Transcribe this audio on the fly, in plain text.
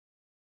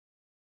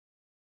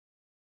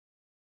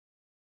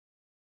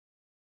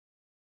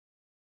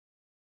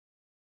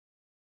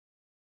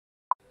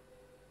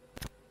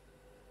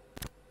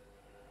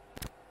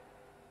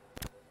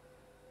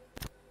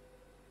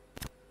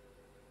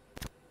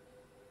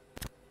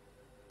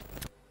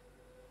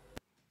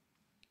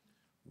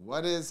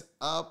What is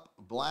up,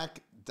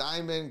 Black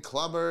Diamond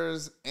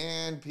Clubbers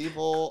and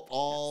people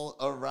all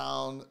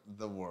around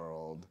the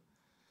world?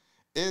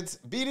 It's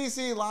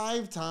BDC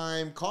Live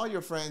time. Call your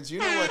friends. You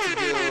know what to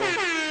do.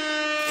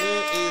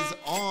 It is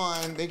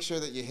on. Make sure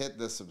that you hit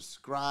the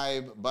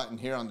subscribe button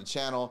here on the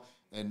channel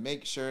and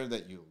make sure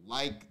that you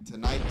like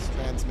tonight's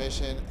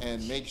transmission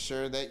and make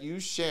sure that you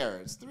share.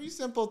 It's 3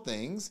 simple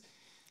things.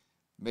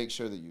 Make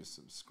sure that you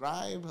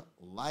subscribe,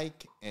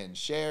 like, and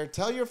share.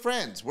 Tell your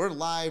friends. We're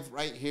live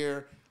right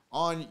here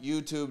on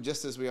YouTube,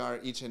 just as we are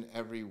each and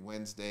every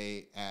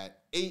Wednesday at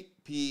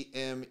 8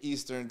 p.m.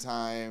 Eastern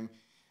Time.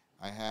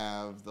 I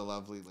have the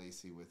lovely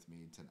Lacey with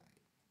me tonight.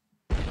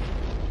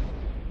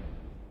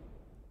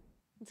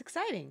 It's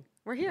exciting.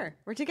 We're here.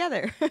 We're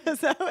together.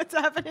 So what's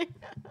happening?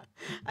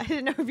 I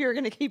didn't know if you were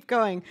going to keep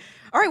going.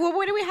 All right, well,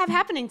 what do we have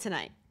happening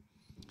tonight?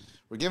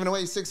 We're giving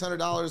away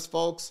 $600,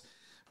 folks.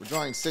 We're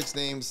drawing 6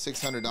 names,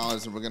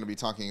 $600, and we're going to be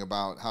talking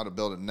about how to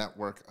build a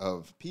network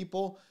of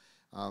people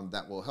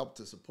that will help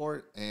to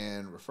support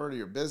and refer to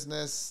your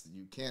business.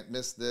 You can't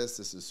miss this.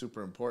 This is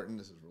super important.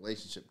 This is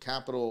Relationship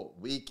Capital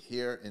Week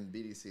here in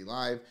BDC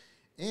Live,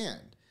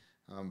 and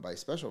by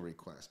special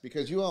request,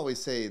 because you always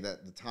say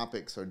that the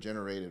topics are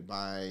generated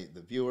by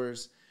the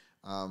viewers.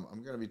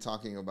 I'm going to be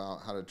talking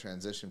about how to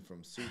transition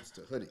from suits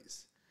to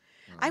hoodies.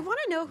 I want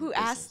to know who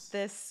asked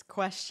this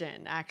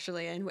question,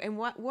 actually, and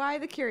why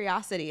the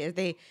curiosity. Are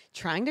they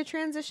trying to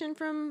transition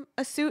from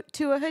a suit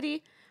to a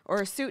hoodie,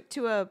 or a suit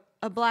to a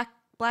black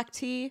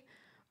tee,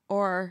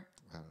 or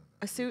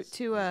a suit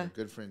to a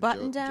good friend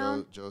button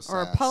down, Joe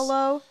or a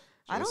polo?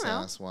 I don't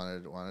know. Sass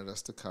wanted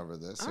us to cover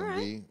this, All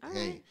and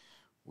right.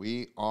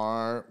 we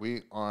are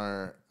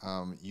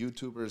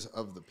YouTubers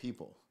of the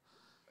people.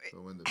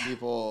 So when the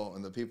people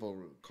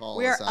call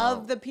We us are out,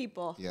 of the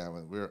people. Yeah,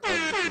 when we're of the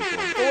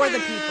people. For the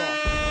people.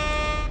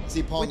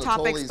 See, Paul With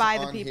topics Natoli's by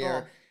the on people.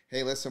 here.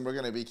 Hey, listen, we're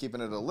going to be keeping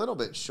it a little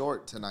bit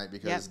short tonight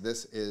because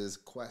this is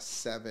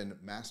Quest 7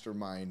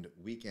 Mastermind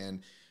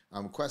Weekend.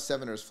 Quest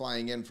 7ers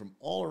flying in from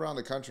all around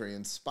the country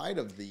in spite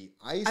of the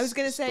ice. I was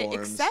going to say,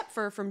 storms. except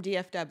for from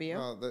DFW.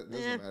 No, that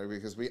doesn't matter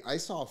because I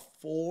saw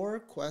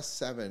 4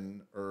 Quest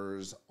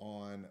 7ers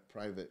on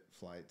private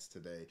flights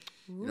today.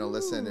 Ooh. You know,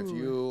 listen, if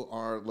you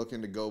are looking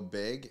to go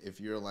big, if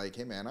you're like,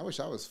 hey man, I wish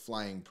I was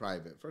flying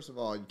private. First of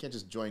all, you can't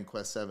just join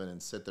Quest 7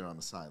 and sit there on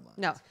the sidelines.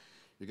 No.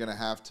 You're going to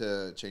have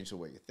to change the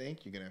way you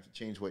think. You're going to have to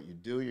change what you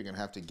do. You're going to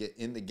have to get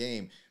in the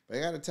game. But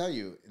I got to tell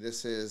you,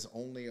 this is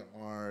only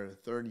our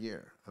 3rd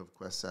year of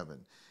Quest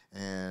 7.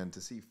 And to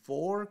see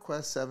 4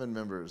 Quest 7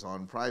 members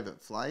on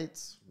private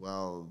flights,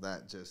 well,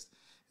 that just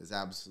is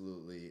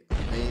absolutely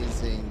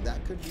amazing.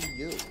 That could be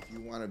you. If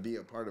you want to be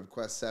a part of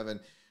Quest 7,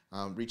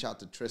 reach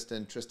out to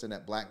Tristan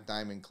at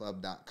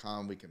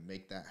blackdiamondclub.com. We can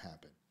make that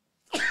happen.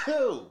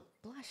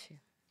 Bless you.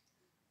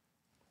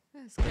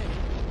 That's good.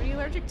 What are you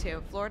allergic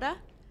to? Florida?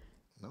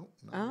 Nope.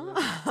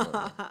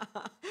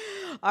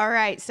 All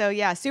right. So,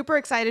 yeah, super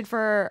excited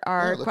for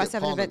our Quest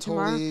 7 event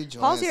tomorrow.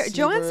 Paul's here.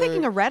 Joanne's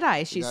taking a red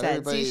eye, she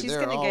said. See, she's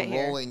going to get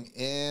here. Rolling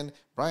in.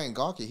 Brian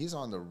Galke, he's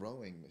on the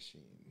rowing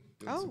machine.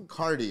 Doing some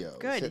cardio.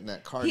 Good. Hitting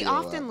that cardio he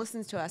often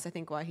listens to us, I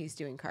think, while he's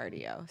doing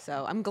cardio.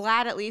 So I'm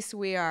glad at least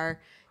we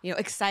are,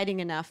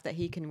 exciting enough that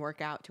he can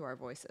work out to our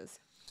voices.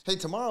 Hey,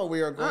 tomorrow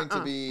we are going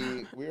to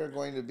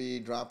be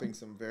dropping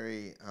some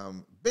very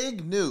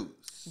big news.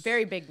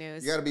 Very big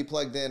news. You got to be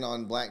plugged in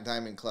on Black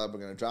Diamond Club. We're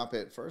going to drop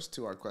it first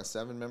to our Quest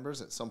 7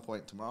 members at some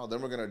point tomorrow. Then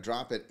we're going to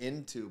drop it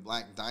into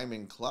Black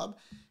Diamond Club.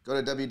 Go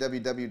to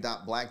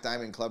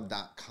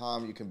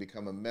www.blackdiamondclub.com. You can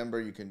become a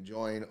member. You can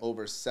join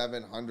over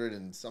 700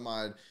 and some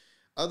odd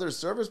other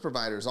service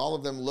providers, all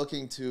of them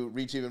looking to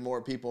reach even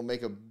more people,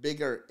 make a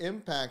bigger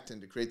impact, and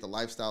to create the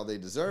lifestyle they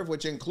deserve,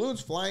 which includes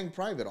flying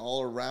private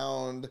all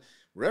around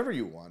wherever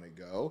you want to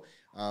go.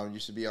 You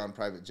should be on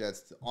private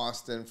jets to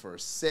Austin for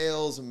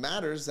Sales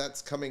Matters.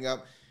 That's coming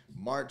up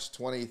March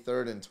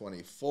 23rd and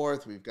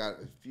 24th. We've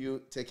got a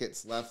few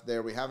tickets left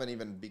there. We haven't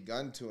even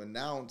begun to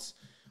announce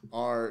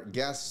our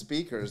guest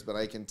speakers, but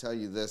I can tell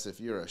you this. If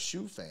you're a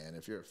shoe fan,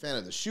 if you're a fan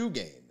of the shoe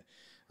game,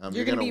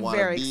 you're going to be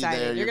very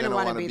excited. You're going to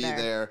want to be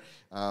there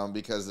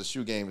because the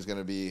shoe game is going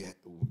to be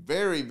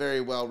very,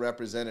 very well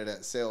represented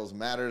at Sales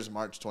Matters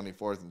March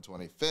 24th and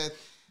 25th.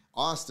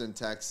 Austin,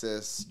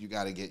 Texas, you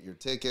got to get your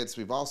tickets.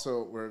 We got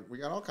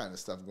all kinds of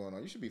stuff going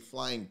on. You should be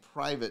flying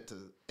private to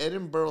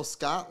Edinburgh,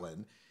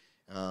 Scotland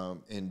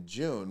in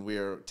June. We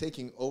are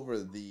taking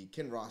over the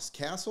Kinross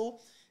Castle,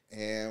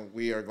 and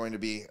we are going to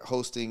be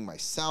hosting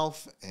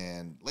myself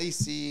and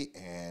Lacey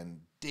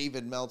and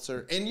David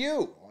Meltzer and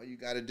you. All you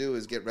got to do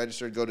is get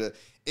registered. Go to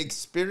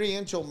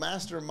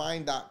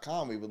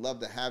experientialmastermind.com. We would love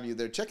to have you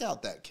there. Check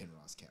out that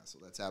Kinross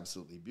Castle. That's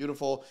absolutely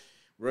beautiful.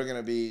 We're going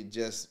to be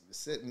just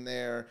sitting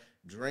there,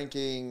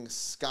 drinking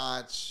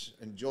scotch,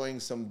 enjoying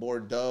some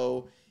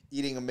Bordeaux,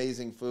 eating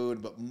amazing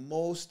food, but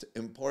most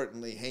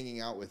importantly, hanging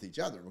out with each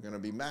other. We're going to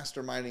be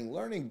masterminding,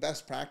 learning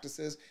best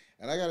practices.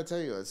 And I got to tell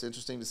you, it's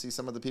interesting to see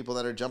some of the people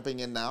that are jumping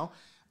in now.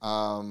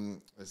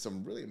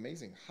 Some really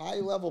amazing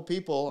high-level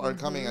people are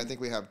coming. I think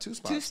we have 2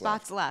 spots left. 2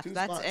 spots left. Two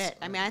That's spots. it.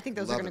 I mean, I think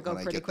those are going to go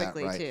pretty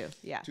quickly, too.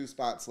 Yeah. 2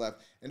 spots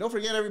left. And don't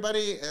forget,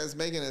 everybody, as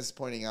Megan is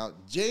pointing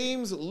out,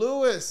 James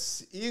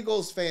Lewis,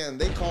 Eagles fan.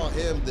 They call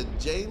him the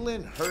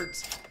Jalen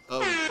Hurts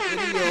of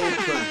video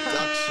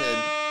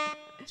production.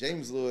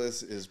 James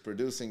Lewis is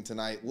producing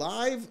tonight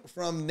live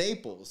from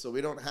Naples. So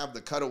we don't have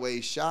the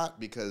cutaway shot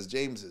because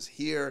James is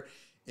here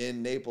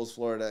in Naples,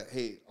 Florida.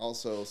 Hey,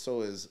 also,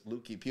 so is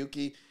Lukey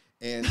Pukey.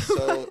 And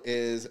so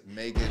is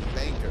Megan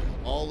Banker.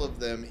 All of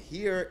them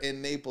here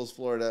in Naples,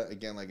 Florida.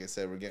 Again, like I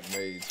said, we're getting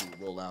ready to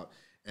roll out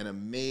an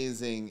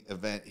amazing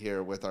event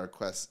here with our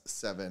Quest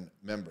 7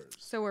 members.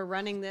 So we're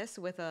running this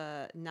with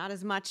not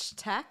as much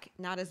tech,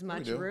 not as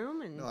much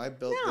room. And no, I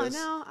built this.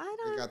 No, I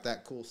don't. We got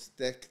that cool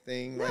stick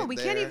thing right there. No, we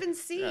can't even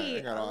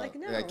see. Yeah,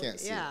 I can't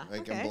see. Yeah,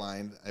 I'm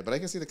blind. But I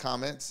can see the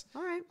comments.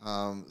 All right.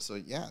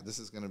 So, yeah, this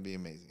is going to be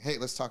amazing. Hey,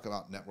 let's talk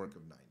about Network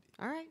of 90.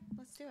 All right,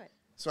 let's do it.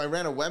 So I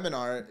ran a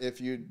webinar. If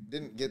you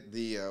didn't get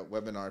the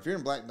webinar, if you're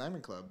in Black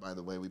Diamond Club, by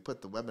the way, we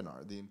put the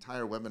webinar, the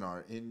entire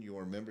webinar in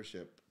your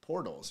membership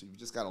portal. So you've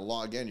just got to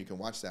log in. You can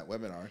watch that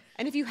webinar.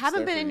 And if you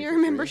haven't been in your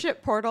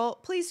membership portal,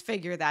 please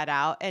figure that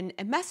out and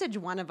message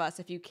one of us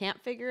if you can't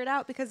figure it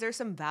out, because there's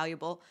some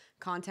valuable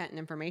content and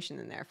information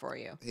in there for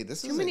you. Hey,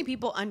 Too many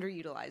people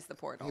underutilize the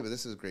portal. Hey, but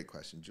this is a great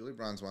question. Julie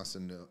Bronze wants to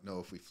know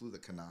if we flew the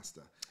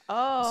canasta.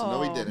 Oh. So no,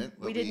 we didn't.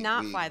 We did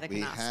not fly the canasta.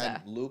 We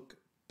had Luke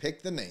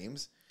pick the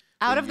names.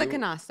 Out of the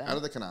canasta. Out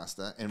of the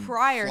canasta. And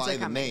prior fly to the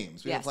coming.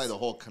 names. We didn't fly the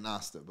whole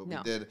canasta, but we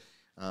did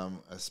a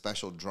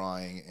special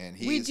drawing. And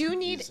we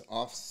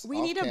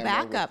need a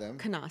backup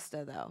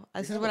canasta, though.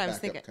 This is what I was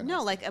thinking. Canasta.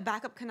 No, like a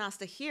backup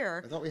canasta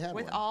here. I thought we had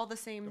with one. all the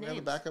same names. We have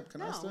a backup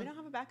canasta? No, we don't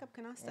have a backup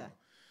canasta. Oh.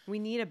 We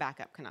need a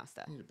backup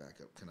canasta. We need a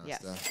backup canasta.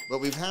 Yes.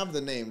 But we have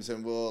the names,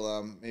 and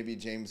we'll maybe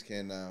James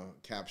can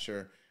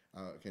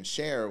can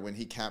share when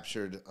he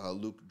captured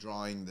Luke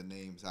drawing the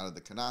names out of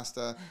the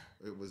canasta.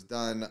 It was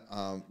done,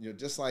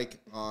 just like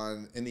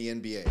in the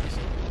NBA.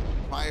 So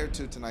prior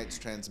to tonight's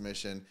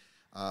transmission,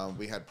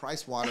 we had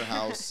Price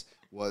Waterhouse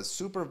was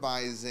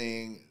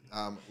supervising.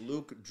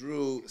 Luke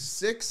drew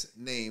 6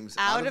 names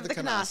out of the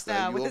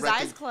canasta with his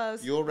eyes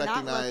closed. You will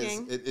recognize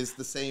it is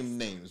the same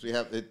names. We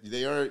have it.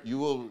 They are. You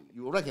will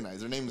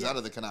recognize their names out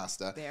of the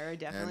canasta. They are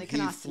definitely canasta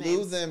names. He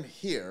flew them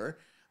here.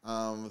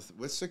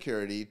 With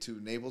security to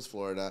Naples,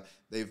 Florida.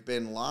 They've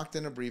been locked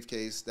in a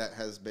briefcase that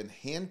has been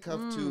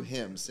handcuffed to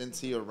him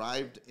since he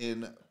arrived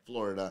in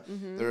Florida.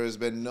 There has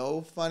been no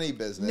funny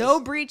business.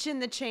 No breach in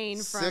the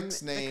chain from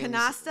the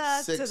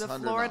canasta to the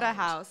Florida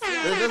house. But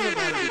it doesn't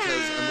matter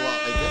because,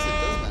 I guess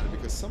it does matter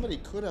because somebody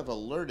could have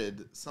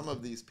alerted some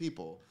of these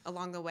people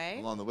along the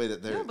way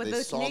that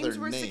they saw names their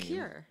were name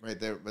secure. Right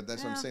there. But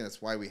that's what I'm saying. That's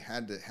why we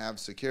had to have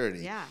security.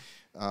 Yeah.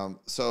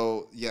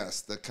 So,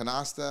 yes, the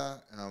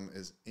canasta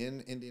is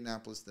in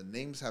Indianapolis. The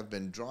names have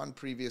been drawn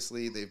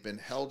previously. They've been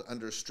held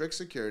under strict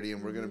security,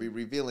 and we're going to be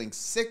revealing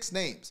 6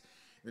 names.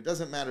 It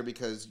doesn't matter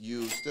because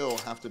you still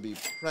have to be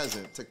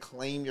present to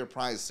claim your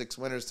prize. 6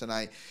 winners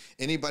tonight.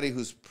 Anybody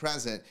who's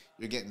present,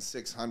 you're getting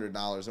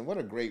 $600. And what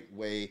a great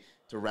way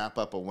to wrap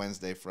up a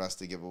Wednesday for us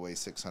to give away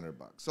 $600.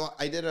 So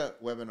I did a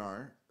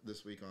webinar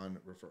this week on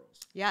referrals.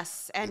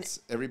 Yes, and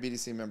every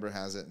BDC member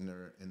has it in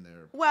their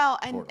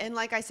portal. And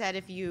like I said,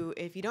 if you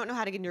don't know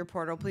how to get into your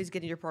portal, please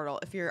get in your portal.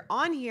 If you're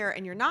on here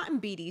and you're not in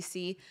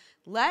BDC,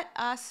 let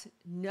us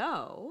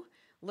know.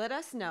 Let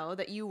us know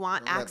that you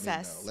want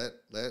access.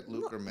 Let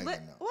Luke or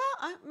Megan know.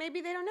 Well,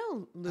 maybe they don't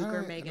know Luke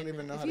or Megan. I don't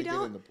even know how to get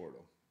in the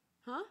portal.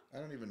 Huh? I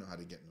don't even know how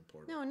to get in the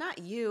portal. No, not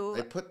you.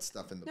 I put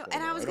stuff in the portal.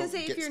 And I was going to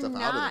say,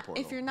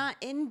 if you're not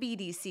in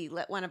BDC,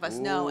 let one of us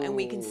know, and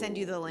we can send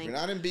you the link. If you're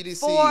not in BDC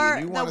for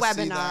and you the want to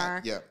see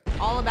webinar, that,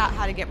 all about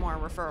how to get more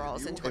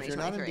referrals in 2023. If you're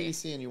not in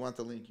BDC and you want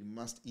the link, you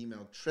must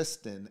email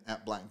Tristan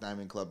at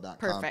blackdiamondclub.com.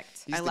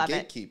 Perfect. He's the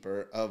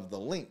gatekeeper of the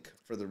link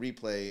for the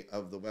replay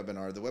of the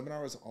webinar. The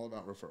webinar is all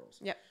about referrals.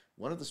 Yep.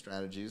 One of the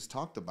strategies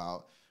talked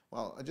about,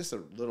 just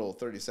a little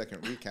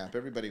 30-second recap.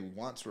 Everybody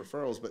wants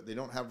referrals, but they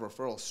don't have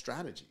referral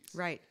strategies.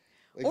 Right.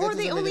 Like, or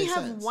they only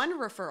have one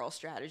referral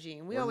strategy,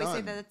 and we always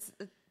none.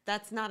 say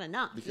that's not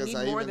enough. Because you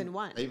need more than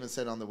one. I even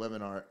said on the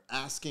webinar,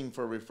 asking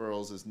for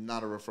referrals is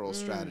not a referral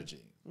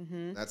strategy.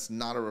 That's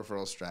not a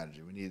referral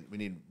strategy. We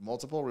need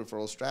multiple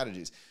referral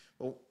strategies.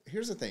 Well,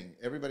 here's the thing.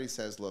 Everybody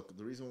says, look,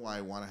 the reason why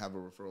I want to have a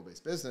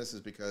referral-based business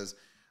is because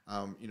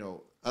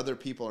other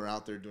people are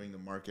out there doing the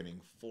marketing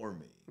for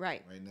me.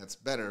 Right. And that's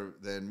better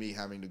than me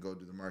having to go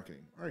do the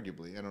marketing.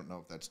 Arguably, I don't know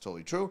if that's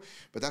totally true,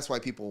 but that's why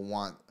people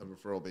want a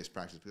referral-based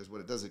practice, because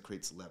what it does, it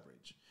creates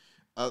leverage.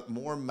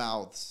 More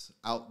mouths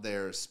out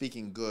there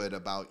speaking good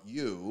about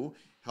you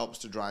helps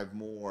to drive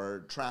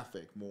more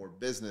traffic, more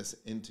business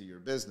into your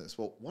business.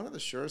 Well, one of the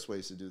surest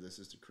ways to do this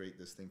is to create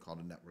this thing called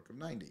a network of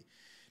 90.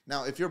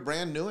 Now, if you're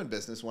brand new in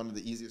business, one of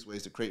the easiest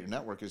ways to create your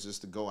network is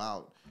just to go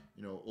out,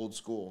 old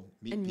school,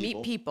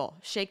 meet people,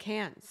 shake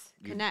hands,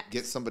 connect.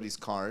 Get somebody's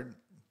card.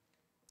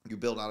 You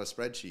build out a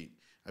spreadsheet.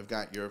 I've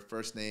got your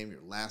first name,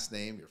 your last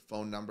name, your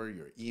phone number,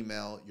 your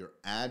email, your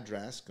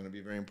address, going to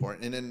be very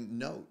important, and then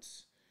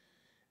notes.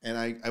 And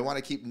I want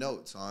to keep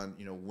notes on,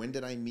 when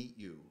did I meet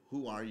you?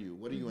 Who are you?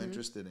 What are you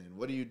interested in?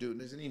 What do you do? And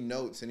there's any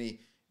notes,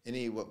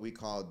 any what we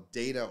call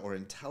data or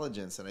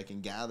intelligence that I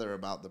can gather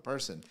about the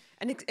person.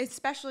 And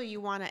especially you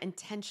want to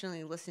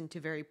intentionally listen to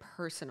very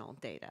personal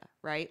data,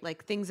 right?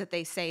 Like things that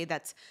they say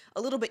that's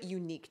a little bit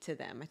unique to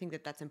them. I think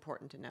that that's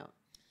important to note.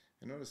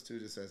 I notice too,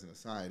 just as an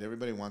aside,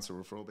 everybody wants a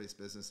referral-based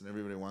business and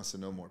everybody wants to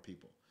know more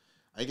people.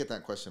 I get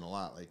that question a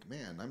lot. Like,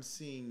 man, I'm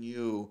seeing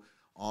you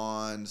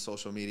on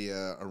social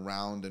media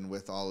around and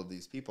with all of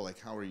these people. Like,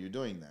 how are you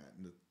doing that?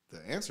 And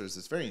the answer is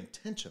it's very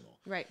intentional.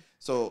 Right.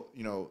 So,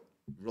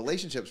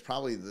 relationships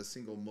probably the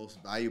single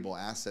most valuable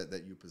asset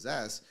that you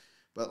possess.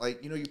 But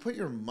like, you put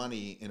your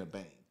money in a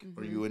bank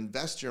or you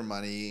invest your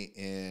money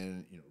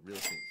in, real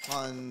estate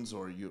funds,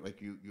 or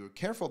you're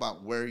careful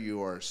about where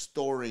you are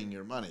storing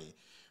your money.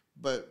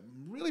 But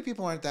really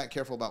people aren't that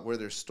careful about where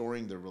they're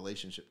storing their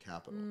relationship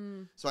capital.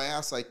 So I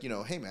asked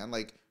hey man,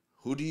 like,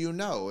 who do you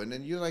know? And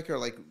then you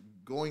are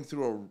going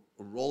through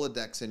a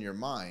Rolodex in your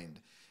mind.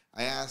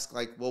 I ask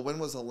well, when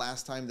was the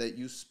last time that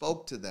you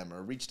spoke to them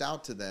or reached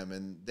out to them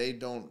and they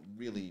don't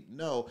really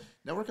know?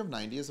 Network of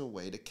 90 is a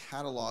way to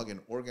catalog and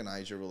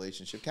organize your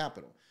relationship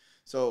capital.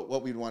 So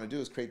what we'd want to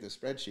do is create this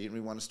spreadsheet, and we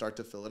want to start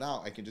to fill it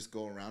out. I can just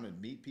go around and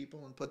meet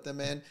people and put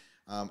them in.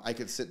 I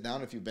could sit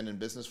down if you've been in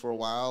business for a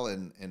while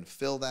and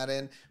fill that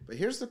in. But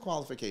here's the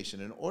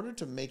qualification. In order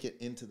to make it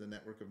into the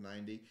Network of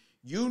 90,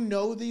 you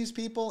know these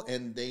people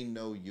and they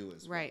know you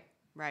as well. Right.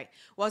 Right.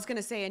 Well, I was going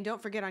to say, and don't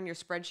forget on your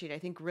spreadsheet, I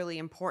think really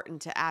important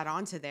to add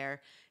on to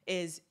there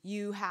is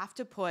you have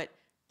to put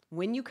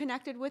when you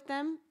connected with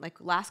them,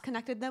 like last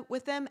connected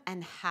with them,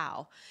 and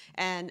how.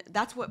 And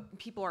that's what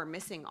people are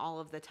missing all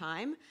of the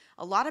time.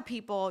 A lot of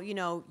people,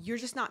 you're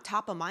just not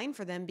top of mind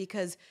for them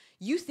because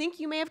you think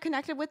you may have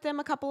connected with them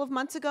a couple of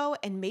months ago,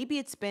 and maybe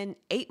it's been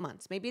 8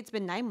 months, maybe it's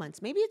been 9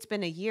 months, maybe it's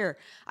been a year.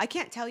 I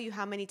can't tell you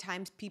how many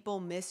times people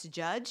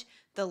misjudge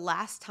the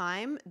last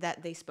time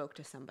that they spoke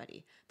to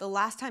somebody, the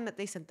last time that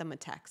they sent them a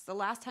text, the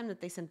last time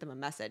that they sent them a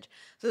message.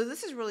 So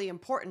this is really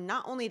important,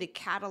 not only to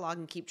catalog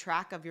and keep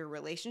track of your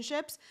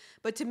relationships,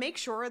 but to make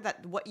sure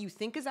that what you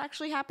think is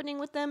actually happening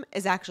with them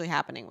is actually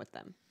happening with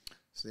them.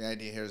 So the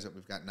idea here is that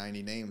we've got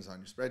 90 names on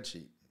your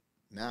spreadsheet.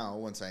 Now,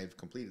 once I've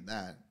completed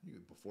that,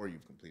 before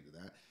you've completed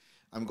that,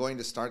 I'm going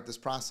to start this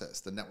process.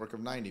 The Network of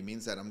 90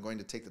 means that I'm going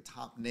to take the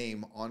top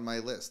name on my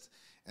list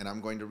and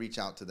I'm going to reach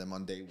out to them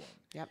on day one.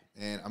 Yep.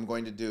 And I'm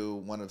going to do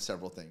one of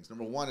several things.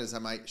 Number one is I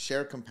might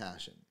share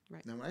compassion.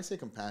 Right. Now, when I say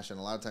compassion,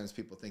 a lot of times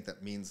people think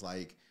that means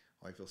like,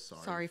 oh, I feel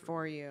sorry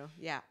for you.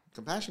 Yeah.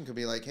 Compassion could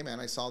be like, hey, man,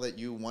 I saw that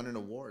you won an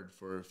award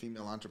for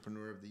Female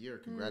Entrepreneur of the Year.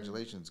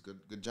 Congratulations.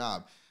 Good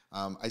job.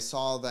 I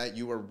saw that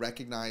you were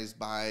recognized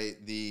by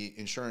the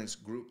insurance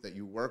group that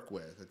you work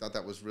with. I thought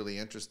that was really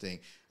interesting.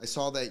 I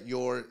saw that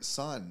your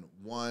son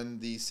won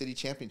the city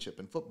championship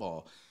in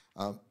football.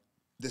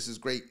 This is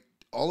great.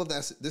 All of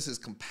that, this is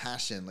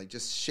compassion, like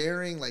just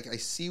sharing, like I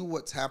see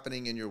what's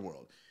happening in your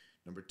world.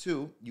 Number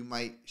two, you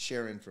might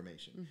share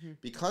information.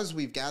 Because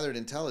we've gathered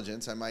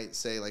intelligence, I might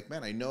say like,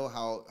 man, I know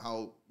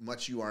how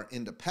much you are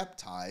into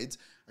peptides.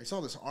 I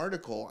saw this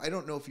article. I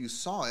don't know if you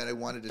saw it. I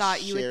wanted to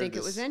Thought you would share think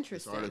it was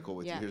interesting. This article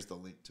with you. Here's the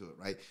link to it,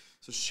 right?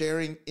 So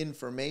sharing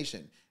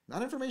information,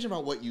 not information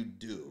about what you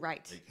do.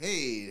 Right. Like,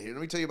 hey, here,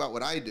 let me tell you about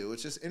what I do.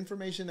 It's just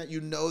information that you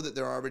know that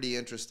they're already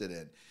interested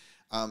in.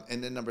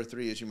 And then number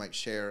three is you might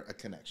share a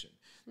connection.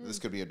 This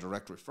could be a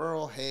direct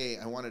referral. Hey,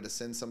 I wanted to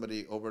send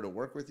somebody over to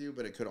work with you,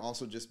 but it could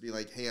also just be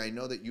like, hey, I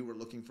know that you were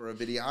looking for a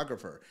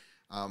videographer.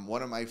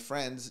 One of my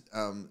friends,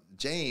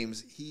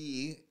 James,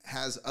 he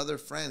has other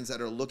friends that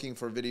are looking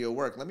for video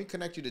work. Let me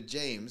connect you to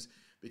James,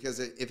 because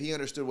if he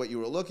understood what you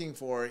were looking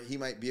for, he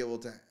might be able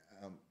to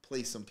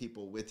place some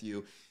people with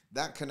you.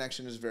 That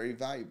connection is very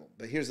valuable.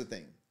 But here's the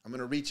thing. I'm going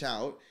to reach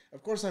out.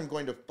 Of course, I'm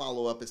going to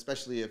follow up,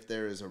 especially if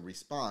there is a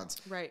response.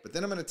 Right. But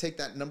then I'm going to take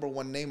that number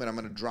one name and I'm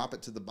going to drop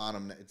it to the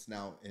bottom. It's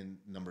now in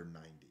number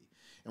 90.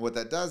 And what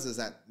that does is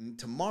that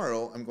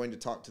tomorrow I'm going to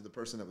talk to the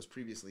person that was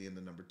previously in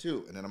the number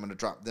two, and then I'm going to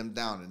drop them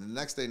down. And the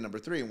next day, number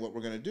three. And what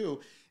we're going to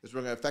do is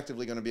we're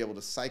effectively going to be able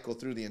to cycle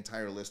through the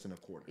entire list in a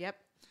quarter. Yep.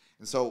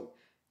 And so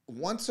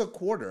once a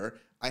quarter,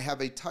 I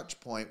have a touch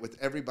point with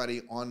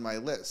everybody on my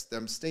list.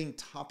 I'm staying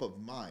top of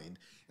mind,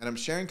 and I'm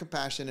sharing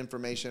compassion,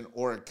 information,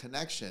 or a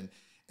connection.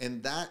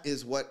 And that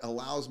is what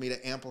allows me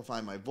to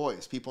amplify my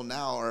voice. People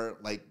now are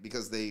like,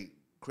 because they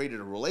created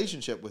a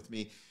relationship with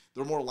me,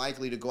 they're more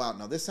likely to go out.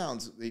 Now, this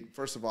sounds,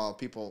 first of all,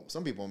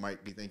 some people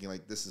might be thinking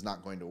like, this is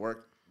not going to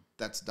work.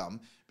 That's dumb,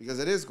 because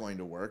it is going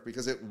to work,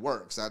 because it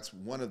works. That's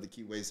one of the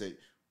key ways that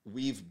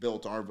we've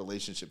built our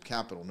relationship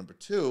capital. Number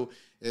two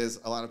is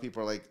a lot of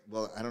people are like,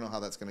 well, I don't know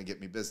how that's going to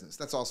get me business.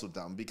 That's also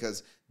dumb,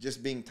 because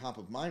just being top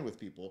of mind with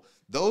people,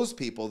 those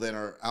people then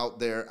are out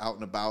there, out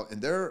and about,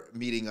 and they're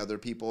meeting other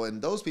people. And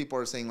those people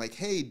are saying like,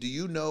 hey, do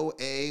you know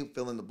a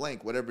fill in the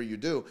blank, whatever you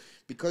do?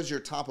 Because you're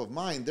top of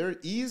mind, they're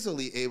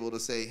easily able to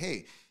say,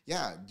 hey,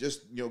 yeah,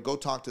 just, go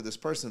talk to this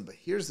person. But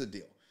here's the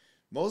deal.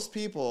 Most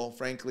people,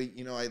 frankly,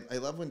 I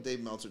love when Dave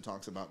Meltzer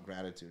talks about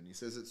gratitude. And he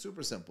says it's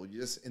super simple. You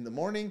just, in the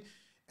morning,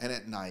 and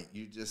at night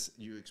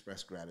you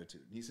express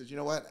gratitude. And he says, you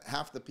know what?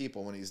 Half the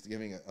people, when he's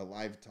giving a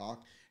live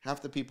talk,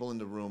 half the people in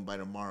the room by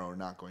tomorrow are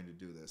not going to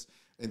do this.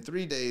 In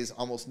 3 days,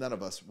 almost none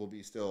of us will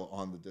be still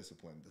on the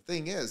discipline. The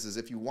thing is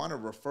if you want a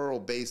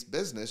referral-based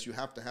business, you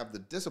have to have the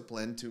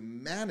discipline to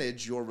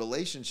manage your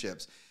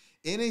relationships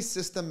in a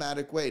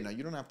systematic way. Now,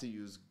 you don't have to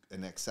use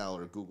an Excel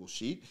or Google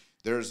Sheet.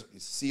 There's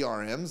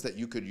CRMs that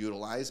you could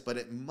utilize, but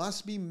it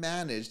must be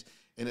managed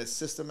in a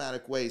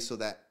systematic way so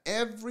that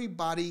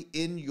everybody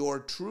in your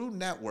true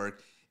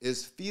network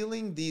is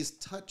feeling these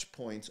touch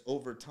points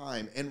over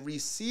time and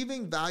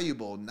receiving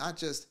valuable, not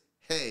just,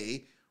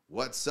 hey,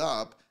 what's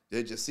up?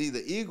 Did you see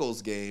the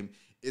Eagles game?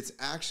 It's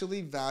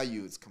actually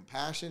value. It's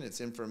compassion,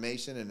 it's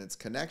information, and it's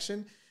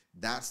connection.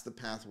 That's the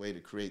pathway to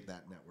create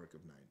that network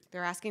of 90.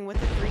 They're asking what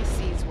the 3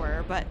 C's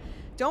were, but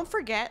don't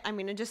forget, I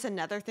mean, just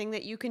another thing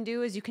that you can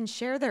do is you can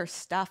share their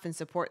stuff and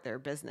support their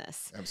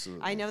business.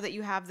 Absolutely. I know that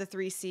you have the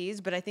 3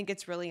 C's, but I think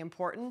it's really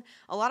important.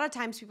 A lot of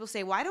times people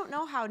say, well, I don't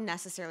know how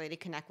necessarily to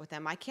connect with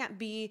them. I can't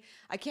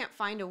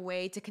find a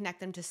way to connect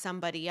them to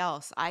somebody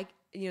else.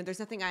 There's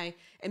nothing I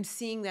am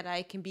seeing that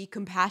I can be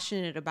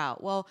compassionate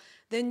about. Well,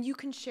 then you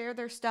can share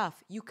their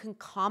stuff. You can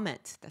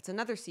comment. That's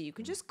another C. You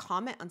can just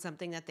comment on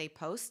something that they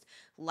post,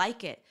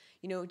 like it.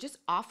 Just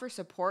offer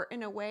support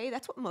in a way.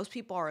 That's what most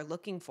people are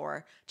looking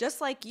for.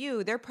 Just like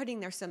you, they're putting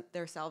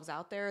themselves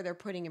out there. They're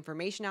putting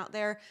information out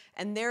there,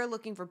 and they're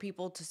looking for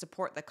people to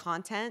support the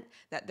content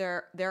that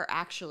they're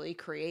actually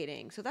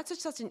creating. So that's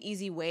just such an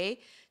easy way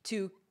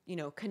to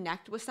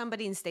connect with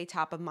somebody and stay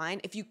top of mind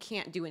if you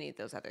can't do any of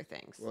those other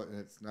things. Well, and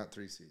it's not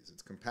 3 C's.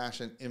 It's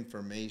compassion,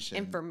 information,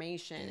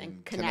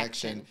 and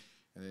connection.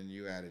 And then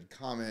you added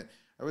comment.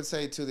 I would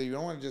say, too, that you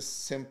don't want to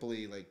just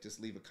simply,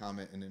 just leave a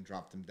comment and then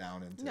drop them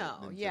down into the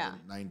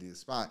 90th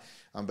spot.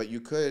 But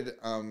you could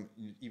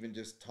even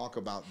just talk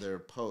about their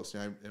post.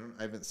 I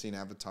haven't seen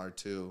Avatar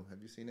 2.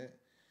 Have you seen it?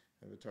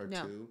 Avatar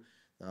 2?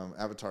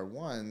 Avatar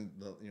 1,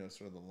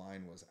 sort of the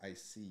line was, I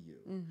see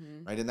you,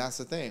 right? And that's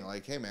the thing,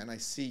 hey, man, I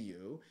see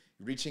you,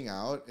 reaching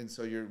out, and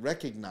so you're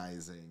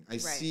recognizing, I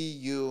see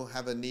you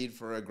have a need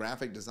for a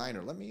graphic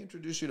designer. Let me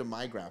introduce you to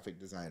my graphic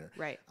designer.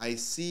 Right. I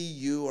see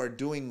you are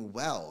doing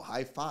well.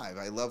 High five.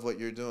 I love what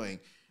you're doing.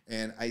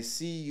 And I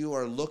see you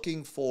are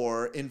looking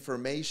for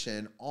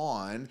information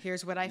on,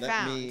 here's what I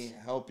found. Let me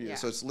help you. Yeah.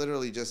 So it's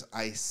literally just,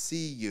 I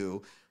see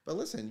you. But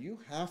listen, you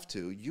have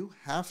to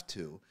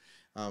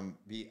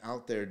be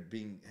out there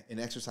and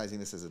exercising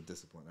this as a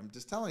discipline. I'm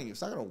just telling you,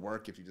 it's not going to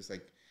work if you just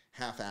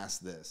half-ass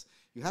this.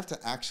 You have to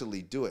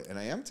actually do it. And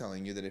I am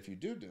telling you that if you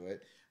do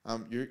it,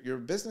 your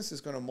business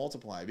is going to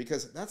multiply,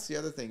 because that's the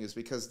other thing, is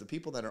because the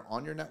people that are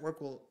on your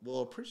network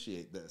will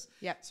appreciate this.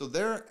 Yep. So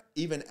they're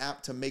even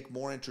apt to make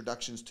more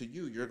introductions to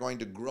you. You're going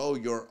to grow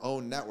your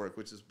own network,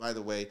 which is, by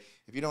the way,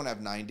 if you don't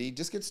have 90,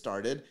 just get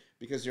started,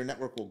 because your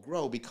network will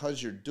grow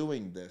because you're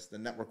doing this. The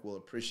network will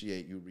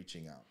appreciate you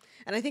reaching out.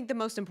 And I think the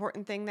most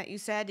important thing that you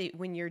said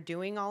when you're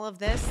doing all of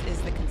this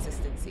is the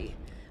consistency.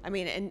 I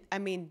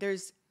mean,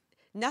 there's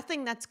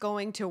nothing that's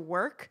going to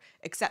work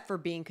except for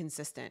being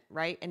consistent,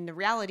 right? And the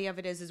reality of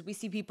it is we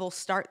see people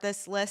start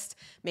this list.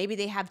 Maybe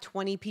they have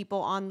 20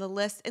 people on the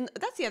list. And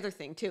that's the other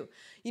thing too.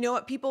 You know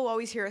what? People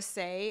always hear us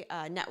say,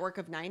 network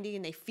of 90,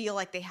 and they feel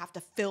like they have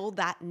to fill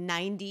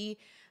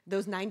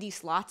those 90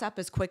 slots up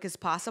as quick as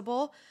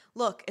possible.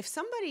 Look, if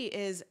somebody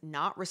is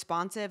not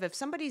responsive, if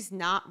somebody's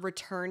not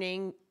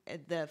returning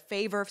the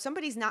favor, if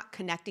somebody's not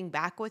connecting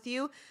back with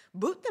you,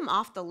 boot them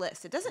off the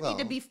list. It doesn't need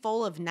to be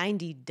full of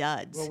 90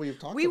 duds. Well, we've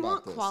talked we about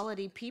want this.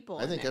 Quality people.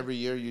 I think every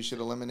year you should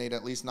eliminate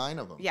at least 9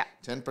 of them. Yeah.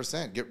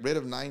 10%. Get rid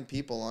of 9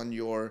 people on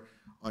your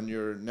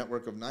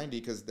network of 90,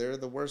 because they're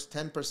the worst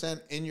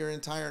 10% in your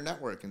entire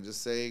network, and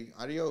just say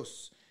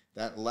adios.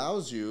 That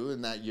allows you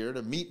in that year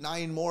to meet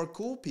 9 more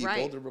cool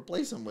people to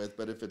replace them with.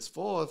 But if it's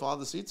full, if all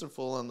the seats are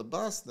full on the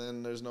bus,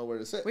 then there's nowhere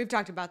to sit. We've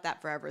talked about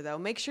that forever, though.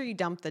 Make sure you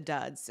dump the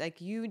duds.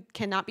 You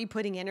cannot be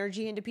putting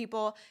energy into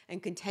people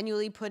and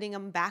continually putting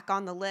them back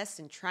on the list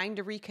and trying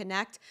to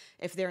reconnect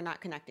if they're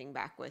not connecting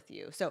back with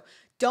you. So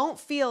don't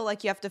feel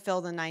like you have to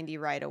fill the 90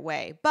 right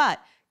away.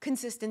 But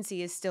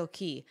consistency is still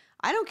key.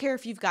 I don't care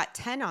if you've got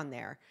 10 on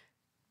there.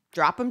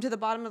 Drop them to the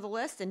bottom of the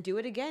list and do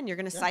it again. You're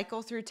going to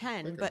cycle through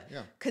 10, but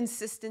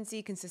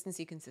consistency.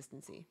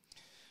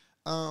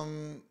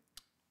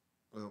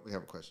 Well, we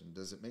have a question.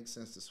 Does it make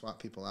sense to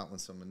swap people out when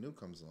someone new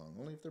comes along?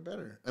 Only if they're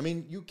better. I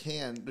mean, you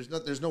can.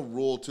 There's no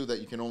rule too that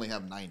you can only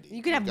have 90.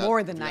 You can have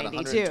more than 90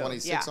 too.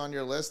 126 on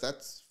your list.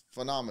 That's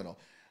phenomenal.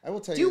 I will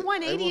tell you. Do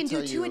 180 and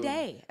do 2 a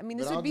day. I mean,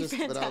 this would be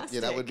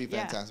fantastic. That would be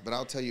fantastic. But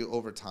I'll tell you,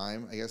 over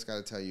time, I guess got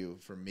to tell you,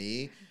 for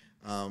me,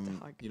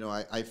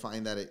 I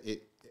find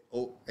that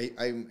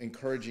I'm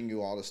encouraging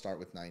you all to start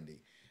with 90.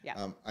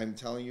 Yeah. I'm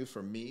telling you,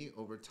 for me,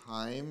 over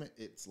time,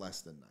 it's less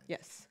than 90.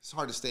 Yes. It's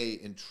hard to stay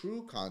in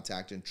true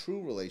contact, in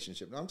true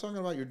relationship. Now, I'm talking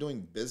about you're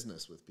doing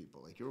business with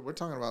people. We're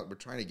talking about we're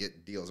trying to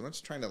get deals. I'm not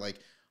just trying to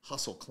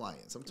hustle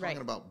clients. I'm talking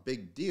about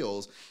big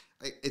deals.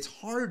 it's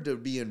hard to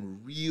be in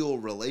real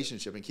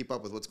relationship and keep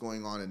up with what's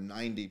going on in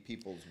 90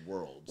 people's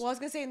worlds. Well, I was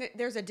going to say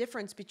there's a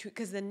difference between,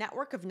 because the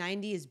network of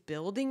 90 is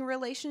building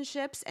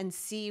relationships and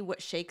see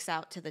what shakes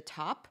out to the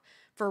top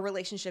for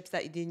relationships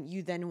that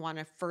you then want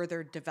to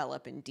further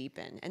develop and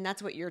deepen. And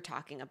that's what you're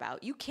talking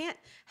about. You can't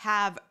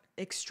have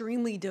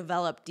extremely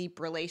developed deep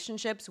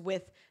relationships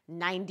with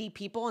 90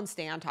 people and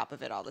stay on top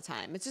of it all the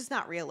time. It's just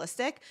not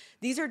realistic.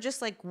 These are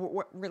just like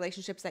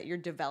relationships that you're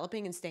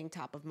developing and staying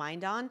top of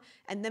mind on.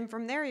 And then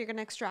from there, you're going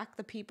to extract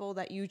the people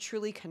that you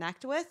truly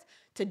connect with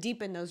to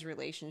deepen those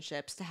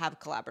relationships, to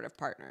have collaborative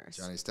partners.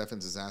 Johnny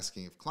Steffens is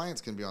asking if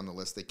clients can be on the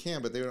list. They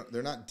can, but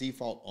they're not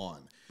default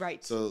on.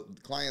 Right. So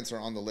clients are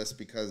on the list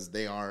because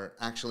they are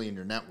actually in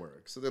your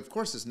network. So of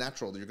course it's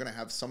natural that you're going to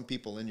have some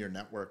people in your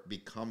network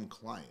become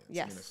clients.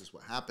 Yes. I mean, this is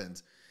what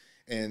happens.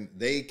 And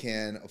they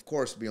can, of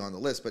course, be on the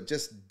list, but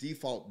just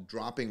default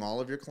dropping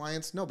all of your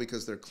clients? No,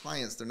 because they're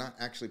clients. They're not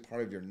actually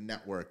part of your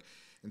network.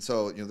 And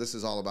so, this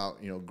is all about,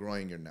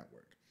 growing your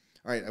network.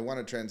 All right, I want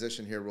to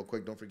transition here real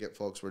quick. Don't forget,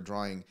 folks, we're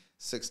drawing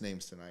 6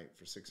 names tonight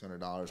for $600,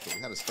 but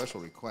we had a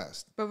special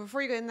request. But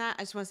before you go in that,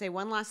 I just want to say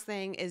one last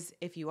thing is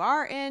if you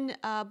are in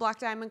Black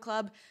Diamond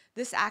Club,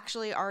 this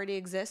actually already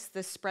exists,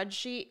 this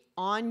spreadsheet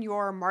on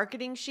your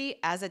marketing sheet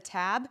as a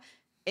tab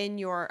in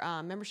your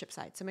membership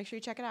site. So make sure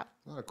you check it out.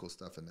 A lot of cool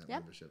stuff in that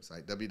membership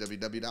site,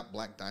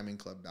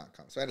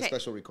 www.blackdiamondclub.com. So I had a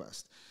special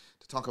request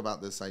to talk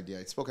about this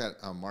idea. I spoke at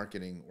a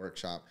marketing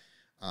workshop,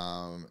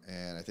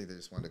 and I think they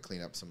just wanted to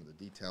clean up some of the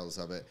details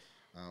of it.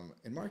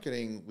 In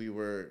marketing, we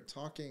were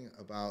talking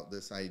about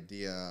this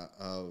idea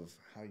of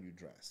how you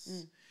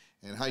dress.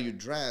 And how you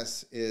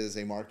dress is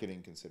a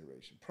marketing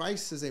consideration.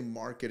 Price is a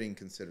marketing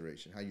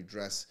consideration. How you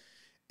dress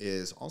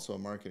is also a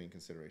marketing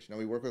consideration. Now,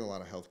 we work with a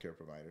lot of healthcare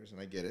providers,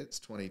 and I get it. It's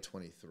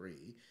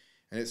 2023,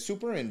 and it's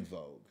super in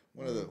vogue.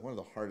 One of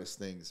the hardest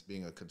things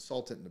being a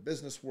consultant in the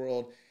business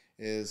world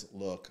is,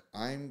 look,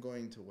 I'm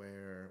going to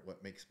wear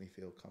what makes me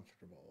feel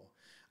comfortable.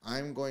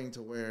 I'm going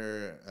to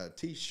wear a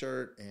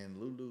T-shirt and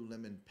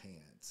Lululemon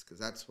pants because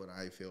that's what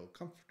I feel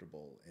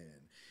comfortable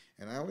in.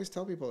 And I always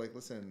tell people, like,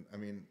 listen, I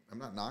mean, I'm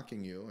not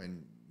knocking you,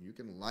 and you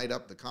can light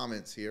up the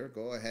comments here.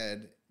 Go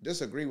ahead,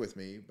 disagree with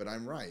me, but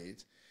I'm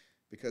right.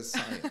 Because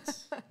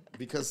science.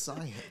 Because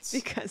science.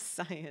 Because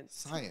science.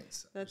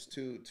 Science. There's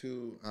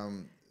two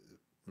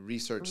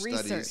research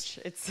studies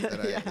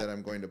that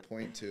I'm going to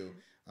point to.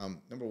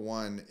 Number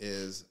one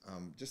is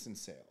just in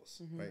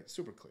sales, right?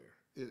 Super clear.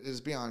 It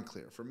is beyond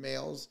clear. For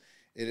males,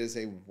 it is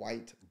a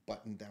white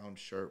button-down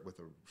shirt with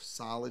a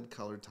solid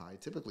color tie,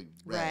 typically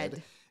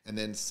red. And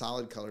then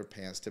solid color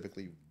pants,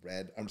 typically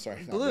red. I'm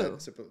sorry, blue.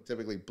 Not red,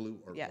 typically blue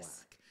or black,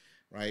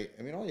 right?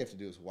 I mean, all you have to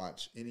do is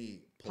watch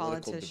any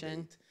political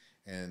debate.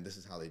 And this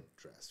is how they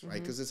dress,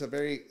 right? Because it's a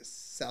very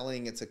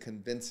selling, it's a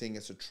convincing,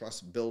 it's a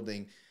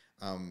trust-building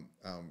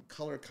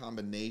color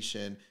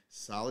combination.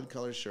 Solid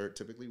color shirt,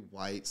 typically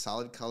white.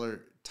 Solid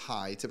color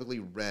tie, typically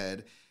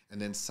red.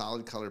 And then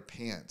solid color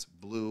pants,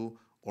 blue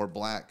or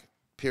black,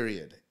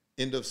 period.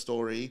 End of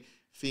story.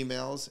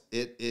 Females,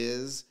 it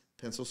is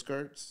pencil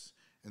skirts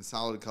and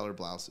solid color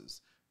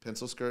blouses.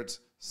 Pencil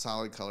skirts,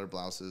 solid color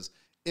blouses.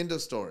 End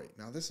of story.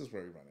 Now, this is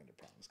where we run into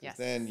problems. Because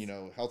then,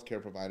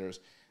 healthcare providers,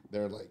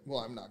 they're like, well,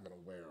 I'm not going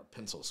to wear a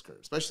pencil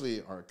skirt.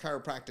 Especially our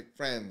chiropractic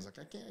friends. Like,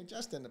 I can't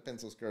adjust in a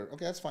pencil skirt.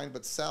 Okay, that's fine,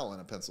 but sell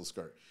in a pencil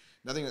skirt.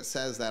 Nothing that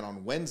says that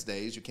on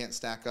Wednesdays you can't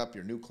stack up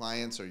your new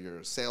clients or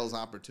your sales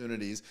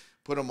opportunities,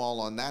 put them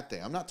all on that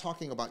day. I'm not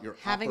talking about your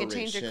having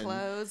operation. A change of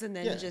clothes and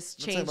then just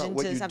change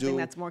into something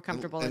that's more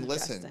comfortable and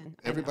listen,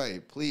 everybody,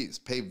 please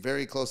pay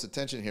very close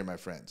attention here, my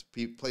friends.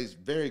 Pay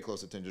very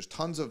close attention. There's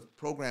tons of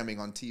programming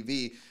on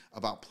TV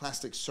about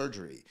plastic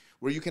surgery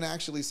where you can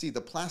actually see the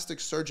plastic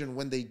surgeon,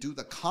 when they do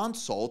the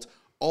consult,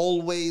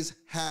 always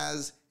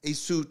has a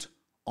suit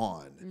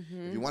on.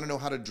 If you want to know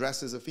how to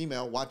dress as a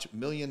female, watch $1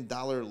 Million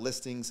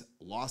Listings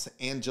Los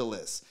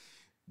Angeles.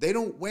 They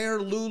don't wear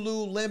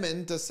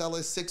Lululemon to sell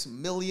a $6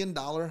 million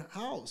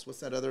house.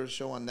 What's that other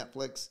show on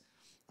Netflix?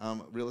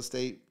 Real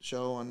estate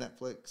show on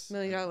Netflix? $1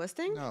 Million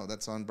Listing? No,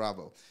 that's on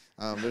Bravo.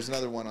 There's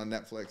another one on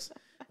Netflix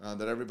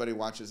that everybody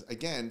watches.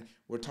 Again,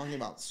 we're talking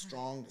about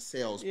strong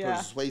sales,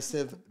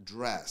 persuasive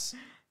dress.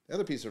 The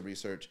other piece of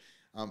research,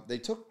 they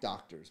took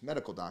doctors,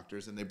 medical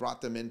doctors, and they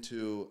brought them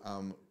into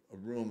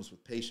rooms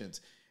with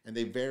patients, and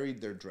they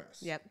varied their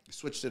dress.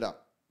 Switched it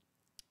up.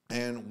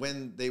 And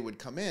when they would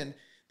come in,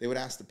 they would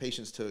ask the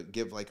patients to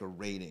give like a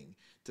rating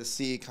to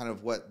see kind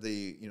of what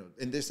the,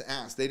 and this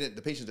asked,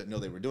 the patients didn't know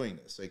they were doing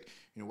this. Like,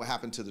 what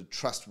happened to the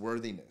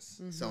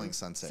trustworthiness, selling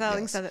Sunset?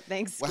 Sunset,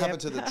 thanks, What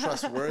happened to the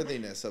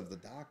trustworthiness of the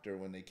doctor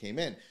when they came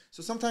in?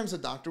 So sometimes the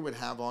doctor would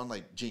have on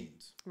like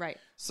jeans. Right.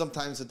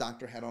 Sometimes the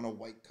doctor had on a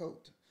white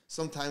coat.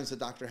 Sometimes the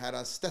doctor had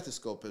a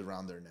stethoscope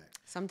around their neck.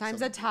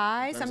 Sometimes a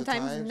tie,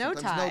 sometimes no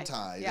tie. No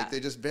tie. Like they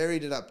just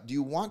varied it up. Do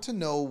you want to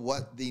know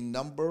what the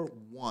number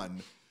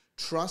one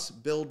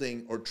trust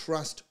building or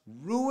trust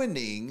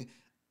ruining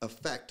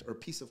effect or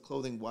piece of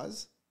clothing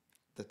was?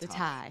 The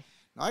tie.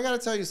 Now I got to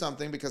tell you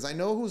something, because I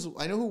know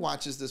who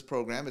watches this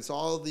program. It's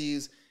all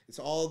these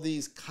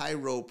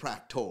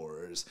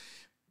chiropractors.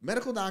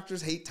 medical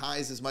doctors hate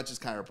ties as much as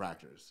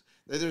chiropractors.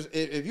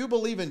 If you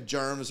believe in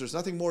germs, there's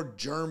nothing more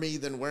germy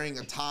than wearing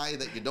a tie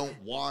that you don't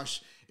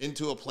wash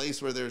into a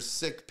place where there's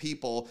sick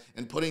people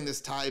and putting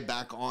this tie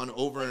back on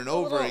over and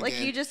over again.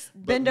 Like you just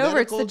bend over,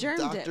 it's the germ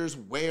dip. Medical doctors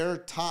wear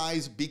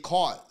ties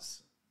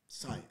because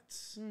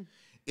science.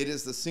 It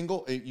is the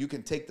single, you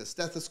can take the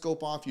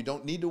stethoscope off. You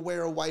don't need to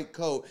wear a white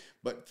coat,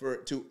 but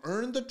to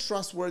earn the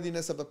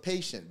trustworthiness of a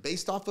patient,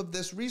 based off of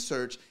this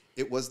research,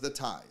 it was the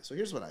tie. So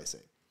here's what I say.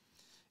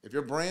 If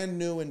you're brand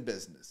new in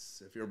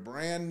business,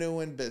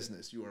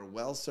 you are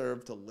well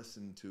served to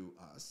listen to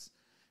us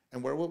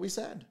and wear what we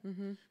said.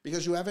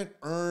 Because you haven't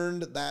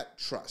earned that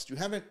trust. You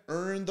haven't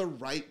earned the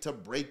right to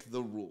break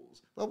the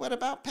rules. But what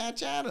about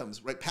Patch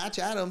Adams? Right? Patch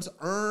Adams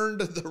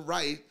earned the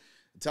right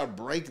to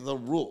break the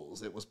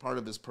rules. It was part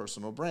of his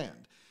personal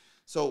brand.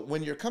 So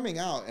when you're coming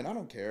out, and I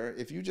don't care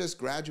if you just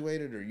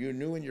graduated or you're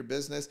new in your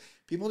business,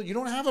 people, you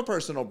don't have a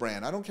personal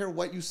brand. I don't care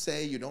what you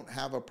say, you don't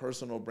have a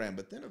personal brand.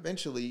 But then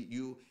eventually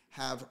you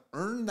have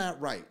earned that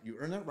right. You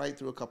earn that right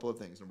through a couple of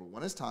things. Number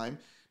one is time.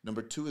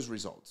 Number two is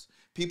results.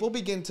 People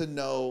begin to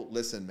know,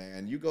 listen,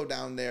 man, you go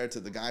down there to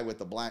the guy with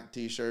the black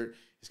t-shirt,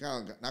 he's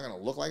not going to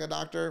look like a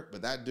doctor,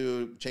 but that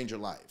dude changed your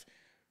life.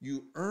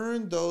 You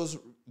earn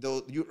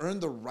you earn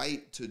the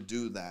right to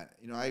do that.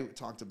 You know, I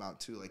talked about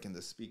too, like in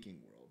the speaking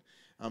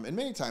world. And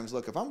many times,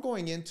 look, if I'm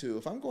going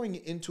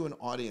into an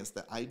audience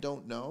that I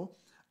don't know,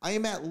 I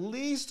am at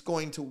least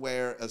going to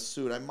wear a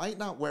suit. I might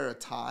not wear a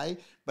tie,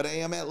 but I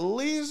am at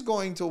least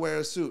going to wear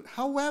a suit.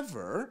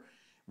 However,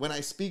 when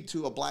I speak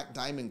to a Black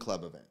Diamond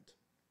Club event,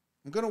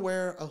 I'm going to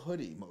wear a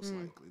hoodie, most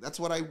likely. That's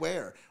what I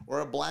wear,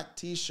 or a black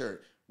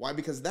t-shirt. Why?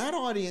 Because that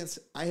audience,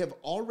 I have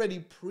already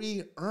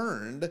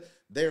pre-earned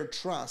their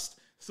trust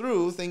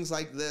through things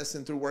like this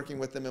and through working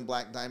with them in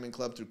Black Diamond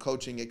Club, through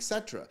coaching,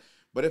 etc.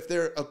 But if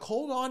they're a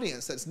cold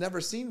audience that's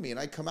never seen me and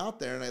I come out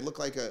there and I look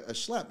like a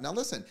schlep. Now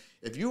listen,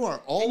 if you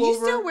are all and you over.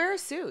 You still wear a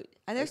suit.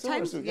 And there's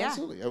times, yeah.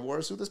 Absolutely. I wore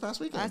a suit this past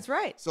weekend. That's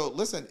right. So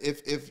listen,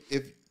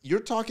 if you're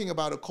talking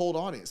about a cold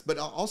audience, but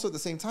also at the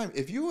same time,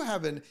 if you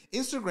have an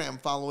Instagram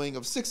following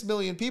of 6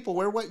 million people,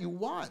 wear what you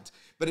want.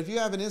 But if you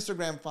have an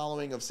Instagram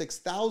following of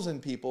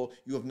 6,000 people,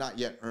 you have not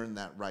yet earned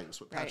that right.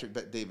 It's what Patrick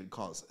Bet-David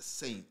calls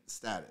saint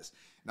status.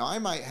 Now, I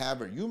might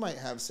have, or you might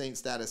have saint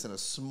status in a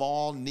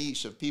small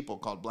niche of people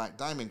called Black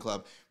Diamond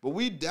Club, but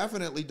we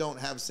definitely don't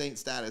have saint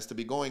status to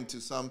be going to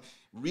some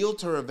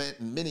realtor event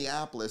in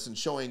Minneapolis and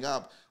showing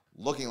up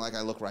looking like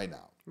I look right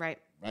now. Right.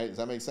 Right? Does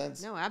that make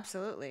sense? No,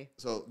 absolutely.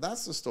 So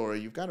that's the story.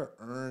 You've got to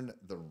earn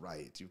the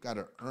right. You've got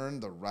to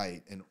earn the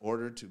right in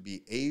order to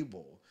be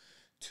able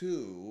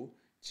to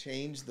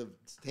change the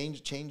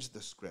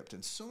script.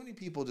 And so many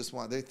people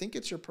they think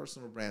it's your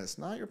personal brand. It's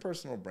not your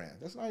personal brand.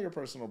 That's not your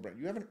personal brand.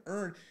 You haven't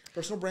earned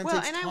personal brand. Well,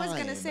 takes and time. I was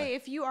going to say,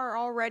 if you are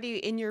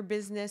already in your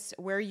business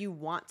where you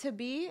want to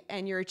be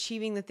and you're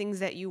achieving the things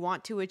that you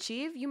want to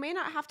achieve, you may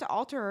not have to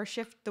alter or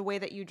shift the way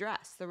that you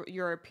dress,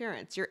 your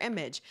appearance, your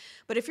image.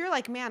 But if you're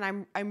like,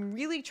 man, I'm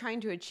really trying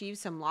to achieve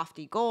some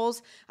lofty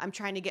goals. I'm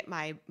trying to get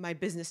my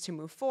business to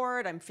move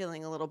forward. I'm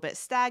feeling a little bit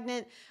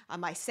stagnant.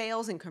 My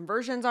sales and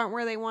conversions aren't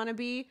where they want to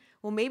be.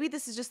 Well, maybe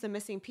this is just the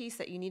missing piece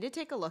that you need to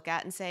take a look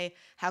at and say,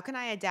 how can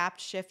I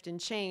adapt, shift, and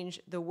change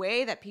the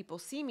way that people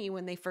see me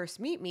when they first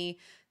meet me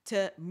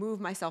to move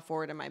myself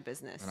forward in my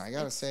business? And I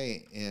got to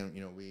say,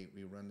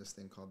 we run this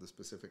thing called the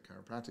Specific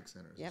Chiropractic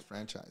Center, this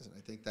franchise. And I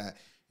think that,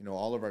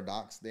 all of our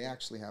docs, they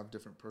actually have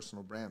different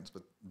personal brands.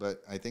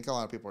 But I think a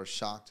lot of people are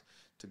shocked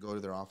to go to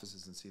their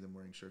offices and see them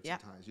wearing shirts and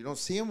ties. You don't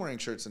see them wearing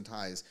shirts and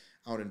ties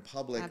out in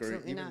public.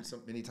 Absolutely, or even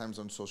many times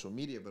on social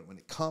media. But when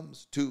it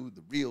comes to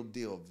the real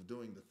deal of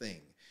doing the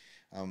thing,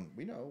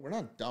 we know we're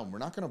not dumb. We're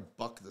not going to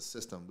buck the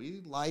system.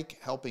 We like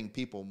helping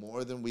people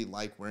more than we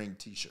like wearing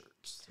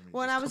T-shirts.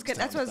 Well, and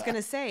that's what I was going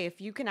to say.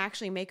 If you can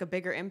actually make a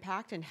bigger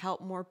impact and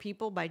help more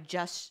people by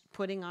just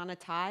putting on a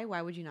tie,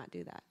 why would you not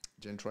do that?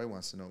 Jen Troy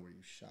wants to know where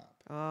you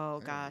shop. Oh,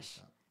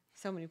 gosh.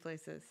 So many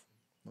places.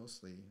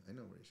 Mostly, I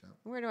know where you shop.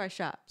 Where do I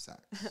shop?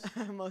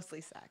 Saks. Mostly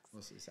Saks.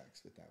 Mostly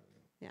Saks, Fifth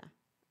Avenue. Yeah.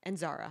 And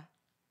Zara.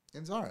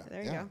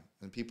 There you go.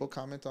 And people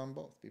comment on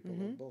both. People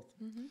love both.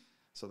 Mm-hmm.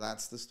 So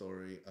that's the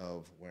story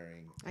of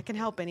wearing. I can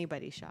help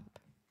anybody shop.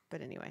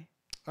 But anyway.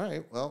 All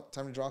right. Well,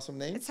 time to draw some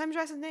names. It's time to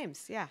draw some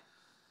names. Yeah.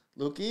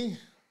 Lukey.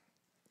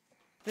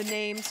 The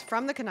names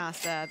from the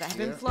canasta that have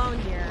been flown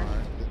here.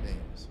 Are the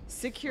names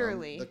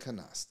securely. From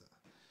the canasta.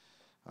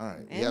 All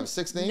right. We have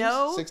 6 names?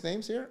 No. 6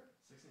 names here?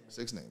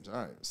 6 names. All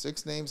right.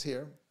 6 names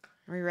here.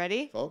 Are we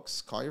ready?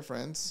 Folks, call your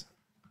friends.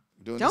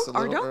 Don't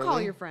call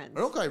your friends.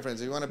 Or don't call your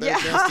friends. If you want a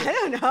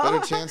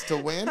better chance to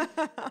win,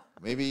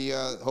 maybe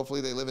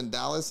hopefully they live in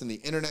Dallas and the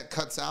internet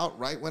cuts out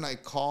right when I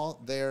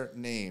call their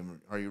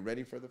name. Are you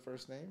ready for the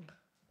first name?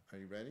 Are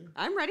you ready?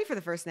 I'm ready for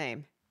the first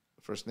name.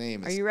 First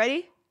name is. Are you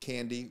ready?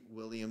 Candy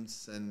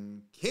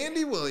Williamson.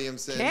 Candy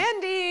Williamson.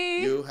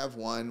 Candy. You have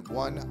won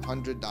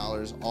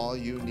 $100. All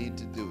you need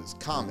to do is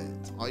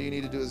comment. I'm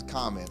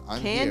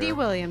Candy here.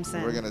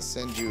 Williamson. We're going to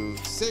send you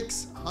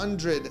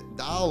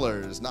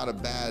 $600. Not a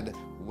bad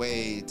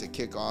way to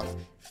kick off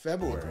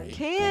February.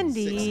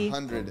 Candy.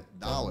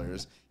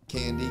 $600.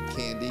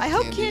 Candy. I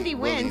hope Candy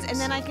wins, Williams. and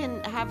then I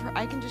can have her.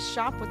 I can just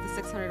shop with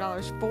the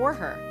 $600 for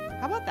her.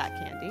 How about that,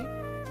 Candy?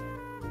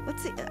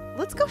 Let's see.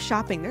 Let's go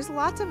shopping. There's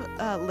lots of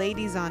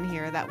ladies on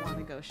here that want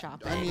to go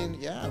shopping. I mean,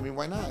 yeah. I mean,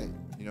 why not?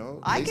 You know,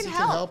 I Lacey can can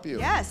help. help you.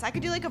 Yes, I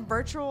could do like a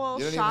virtual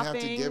You don't shopping.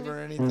 even have to give her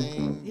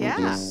anything. Yeah.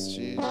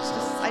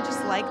 I I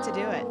just like to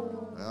do it.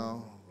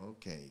 Well,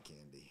 okay,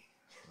 Candy.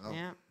 Well,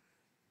 Yeah.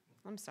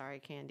 I'm sorry,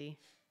 Candy.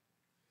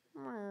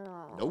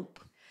 Nope.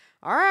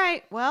 All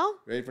right. Well,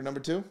 Ready for number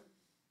 2?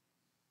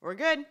 we're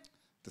good.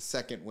 The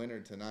second winner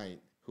tonight,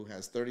 who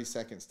has 30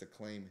 seconds to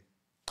claim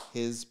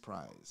his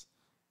prize.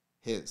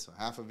 So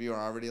half of you are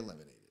already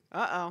eliminated.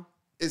 Uh-oh.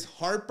 Is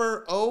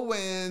Harper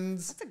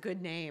Owens. That's a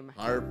good name.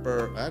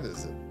 Harper, that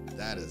is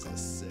a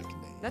sick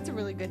name. That's a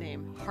really good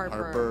name.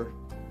 Harper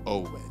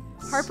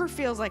Owens. Harper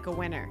feels like a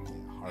winner.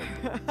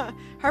 Harper.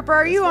 Harper,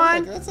 are you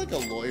on? That's like a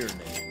lawyer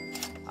name.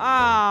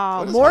 Oh,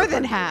 What does more Harper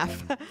than do?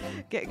 half.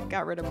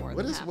 Got rid of more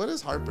than half. What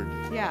does Harper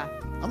do? Yeah.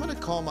 I'm gonna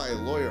call my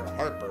lawyer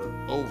Harper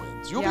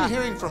Owens. You'll Yeah. be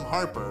hearing from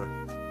Harper.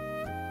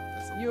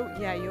 You'll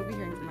be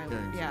hearing from my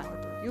hearing from yeah.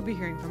 Harper. You'll be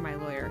hearing from my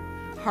lawyer,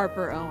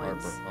 Harper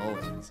Owens. Harper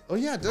Owens. Oh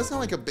yeah, it does sound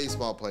like a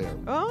baseball player.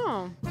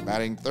 Oh.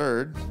 Batting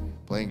third,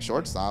 playing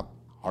shortstop,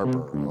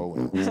 Harper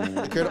Owens.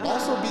 It could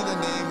also be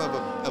the name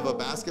of a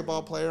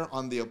basketball player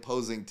on the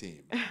opposing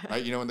team,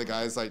 right? You know when the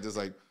guy's like just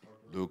like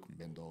Luke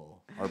Mindel,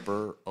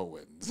 Harper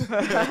Owens.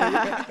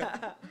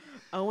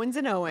 Owens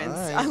and Owens. All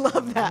right, I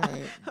love that. all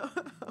right.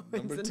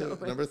 Owens and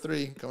Owens. Number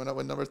 3, coming up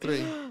with number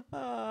 3.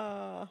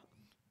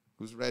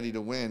 Who's ready to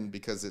win?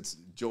 Because it's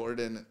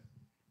Jordan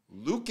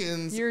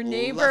Lucan's Your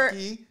neighbor-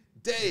 lucky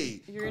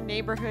day. Your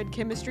neighborhood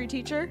chemistry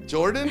teacher?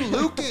 Jordan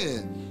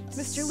Lukens.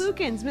 Mr.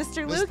 Lukens.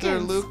 Mr. Lukens.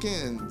 Mr.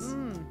 Lukens.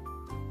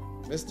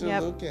 Mr.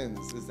 Yep.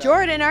 Lukens. Is that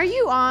Jordan, are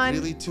you on?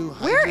 really 2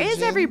 hydrogens? Where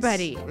is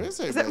everybody? Where's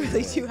Is that everybody?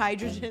 really 2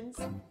 hydrogens?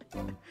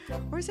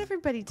 Where's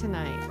everybody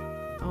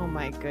tonight? Oh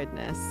my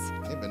goodness.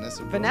 Hey,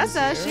 Vanessa. Vanessa,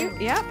 Brown's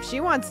here. she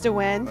wants to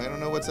win. I don't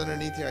know what's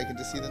underneath here. I can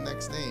just see the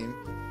next name.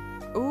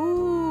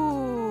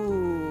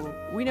 Ooh.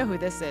 We know who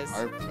this is.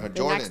 The next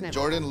Jordan. name.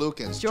 Jordan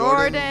Lukens.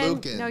 Jordan.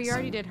 Lukens. No, you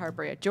already did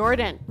Harper. Yeah.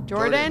 Jordan.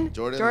 Jordan.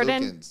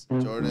 Lukens.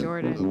 Jordan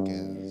Jordan.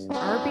 Lukens.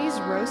 Arby's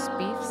roast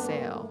beef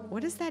sale.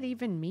 What does that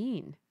even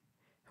mean?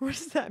 What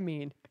does that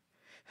mean?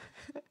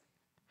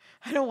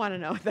 I don't want to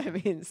know what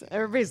that means.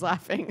 Everybody's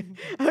laughing.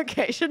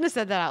 Okay, shouldn't have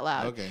said that out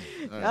loud. Okay.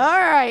 All right. All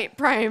right,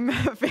 Prime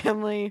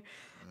family.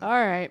 All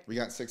right. We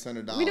got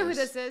 $600. We know who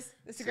this is.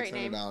 This is a great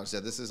name. $600. Yeah,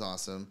 this is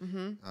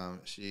awesome.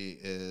 She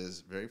is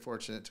very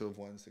fortunate to have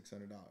won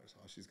 $600. All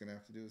she's going to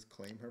have to do is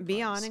claim her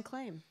Be prize. on and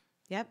claim.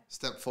 Yep.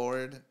 Step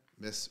forward,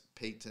 Miss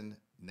Peyton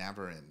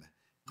Navarin.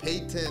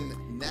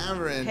 Peyton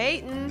Navarin.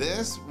 Peyton.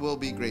 This will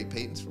be great.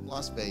 Peyton's from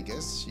Las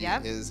Vegas. She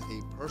Yep. is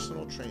a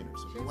personal trainer.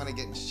 So if you want to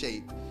get in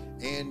shape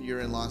and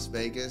you're in Las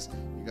Vegas,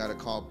 you got to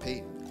call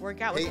Peyton.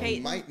 Work out with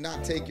Peyton. Might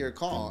not take your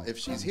call if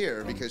she's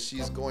here because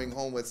she's going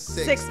home with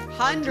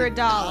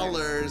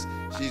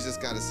 $600. She's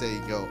just got to say,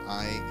 yo,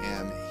 I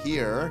am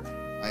here.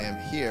 I am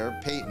here.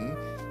 Peyton,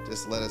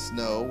 just let us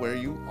know where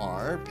you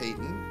are.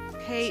 Peyton.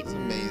 Peyton. It's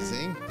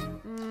amazing.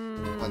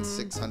 Won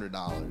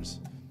 $600.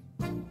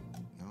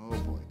 Oh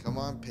boy. Come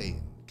on,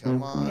 Peyton.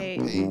 Come on,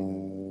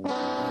 Peyton.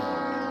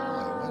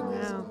 Oh, what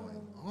is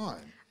going on?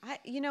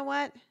 You know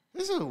what?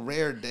 This is a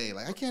rare day.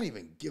 Like I can't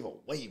even give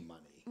away money.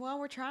 Well,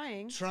 we're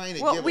trying. Trying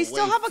to well, give we away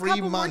still have a free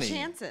couple money. more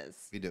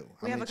chances. We do.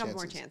 How We have many a couple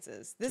more chances?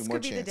 chances. This Two could more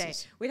be the day.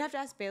 chances. We'd have to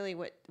ask Bailey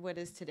what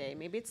is today.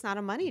 Maybe it's not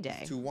a money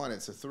day. 2-1,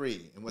 it's a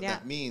 3. And what Yeah.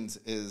 that means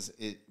is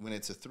when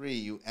it's a 3,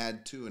 you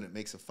add 2 and it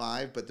makes a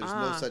 5, but there's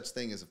no such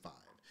thing as a 5.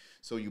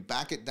 So you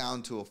back it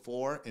down to a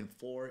 4, and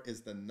 4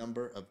 is the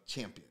number of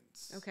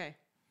champions. Okay.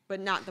 But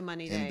not the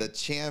money day. And the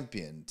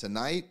champion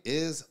tonight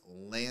is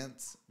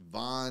Lance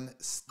Von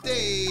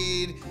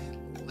Stade.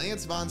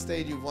 Lance Von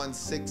Stade, you've won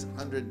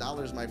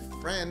 $600, my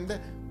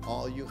friend.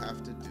 All you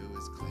have to do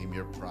is claim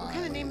your prize. What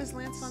kind of name is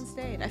Lance Von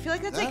Stade? I feel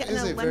like that's That like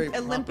is a an very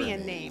proper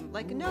Olympian name. name.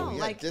 Like Ooh, no, yeah,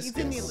 like he's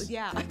in the discus.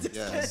 discus.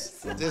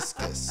 Yes,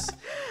 discus.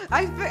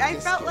 I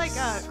felt like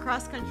Discus.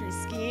 cross country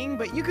skiing,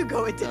 but you could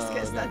go with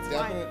discus. No, That's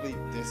fine. definitely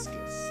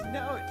discus.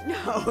 No.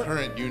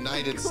 Current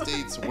United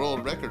States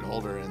world record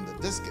holder in the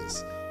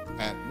discus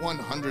at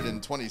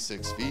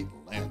 126 feet,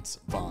 Lance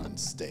Von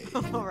Stade.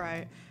 All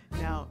right.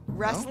 Now,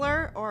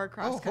 wrestler or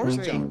cross horse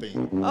country?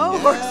 jumping. Oh,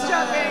 horse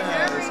jumping.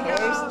 There we Yes,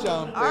 go. horse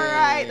jumping. All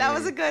right, that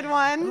was a good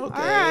one.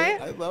 Okay, All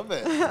right. I love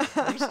it.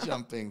 Horse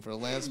jumping for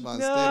Lance Von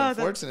No, Stade. that's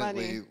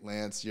Unfortunately, funny.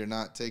 Lance, you're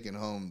not taking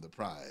home the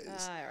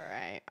prize.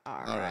 All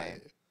All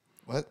right.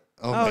 What?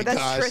 Oh, my that's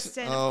gosh.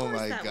 Tristan. Oh Of course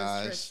my that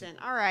gosh. was Tristan.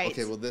 All right.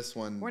 Okay, well this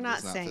one We're not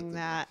does fit saying the-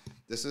 that.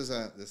 This is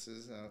a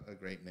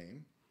great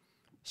name.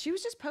 She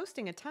was just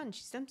posting a ton.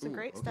 She sent some Ooh,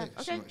 great okay. stuff.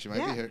 She Okay. might- she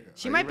might be here.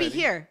 She Are you might be ready?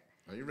 here.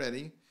 Are you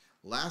ready?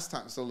 Last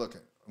time, so look,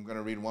 I'm going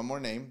to read one more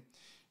name.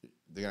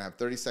 They're going to have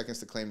 30 seconds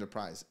to claim the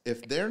prize.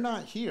 If they're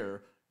not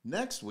here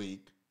next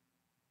week,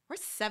 We're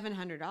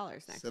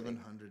 $700 next week. $700.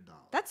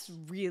 That's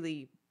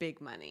really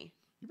big money.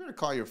 You better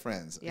call your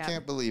friends. Yep. I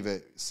can't believe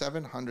it.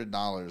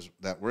 $700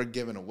 that we're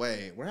giving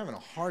away. We're having a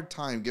hard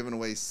time giving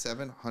away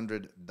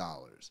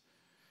 $700.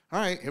 All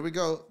right, here we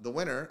go. The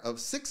winner of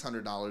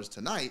 $600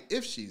 tonight,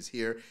 if she's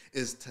here,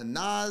 is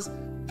Tanaz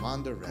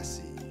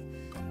Mandaresi.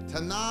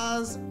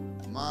 Tanaz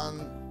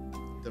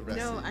Mandaresi.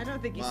 No, I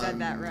don't think you said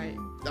that right.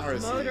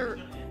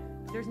 Mandaresi.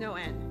 There's no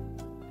N.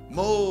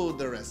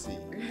 Modaresi.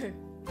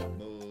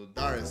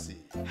 Modaresi.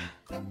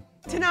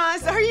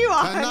 Tanaz, are you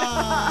on?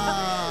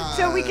 Tanaz.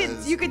 So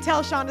you could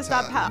tell Shawn to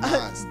stop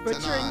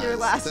butchering your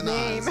last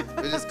name.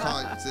 We just call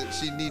it.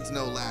 She needs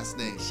no last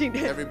name.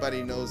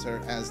 Everybody knows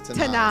her as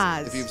Tanaz.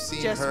 Tanaz. If you've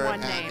seen just her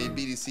one at name. a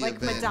BDC like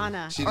event,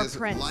 Madonna she or just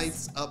Prince.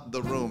 lights up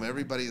the room.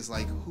 Everybody is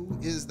like, "Who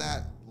is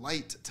that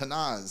light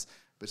Tanaz?"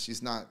 But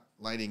she's not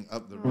lighting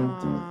up the room.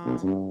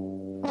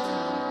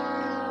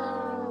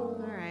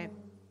 All right.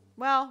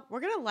 Well,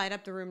 we're gonna light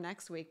up the room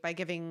next week by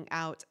giving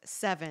out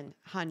 $700.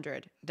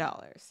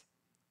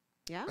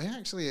 Yeah.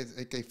 I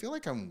feel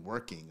like I'm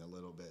working a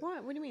little bit.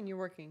 What? What do you mean you're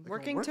working? Like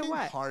working to what?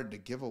 Working hard to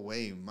give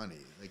away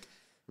money. Like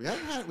we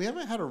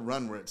haven't had a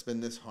run where it's been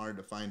this hard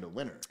to find a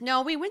winner.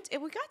 No, we got to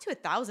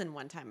 1,000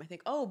 one time, I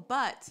think. Oh,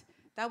 but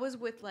that was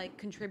with like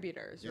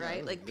contributors,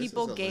 right? Like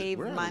people gave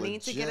money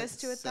to get us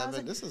to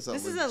 1,000. This is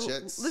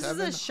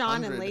a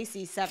Shawn and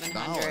Lacey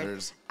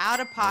 $700 out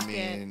of pocket.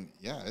 I mean,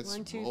 yeah, it's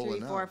 1, 2,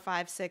 3, 4,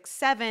 5, 6,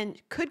 7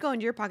 could go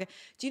into your pocket.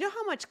 Do you know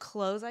how much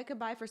clothes I could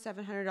buy for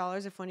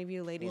 $700 if one of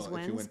you ladies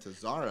wins? If you went to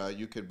Zara,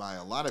 you could buy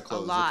a lot of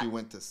clothes. If you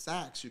went to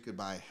Saks, you could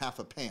buy half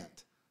a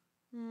pant.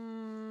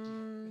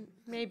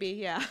 Maybe,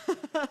 yeah.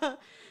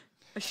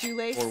 A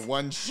shoelace or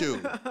one shoe.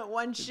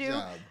 One shoe.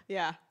 Job.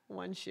 Yeah,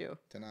 one shoe.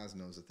 Tanaz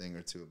knows a thing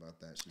or two about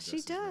that.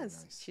 She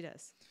does. Nice. She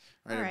does.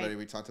 All right, everybody,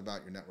 we talked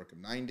about your network of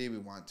 90. We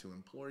want to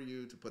implore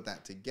you to put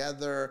that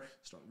together,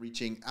 start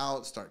reaching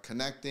out, start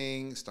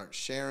connecting, start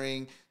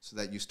sharing so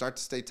that you start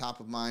to stay top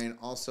of mind.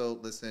 Also,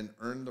 listen,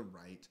 earn the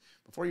right.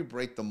 Before you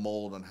break the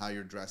mold on how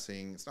you're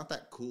dressing, it's not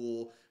that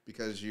cool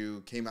because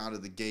you came out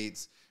of the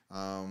gates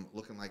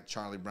looking like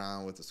Charlie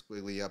Brown with a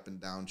squiggly up and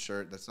down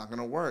shirt. That's not going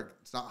to work.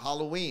 It's not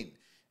Halloween.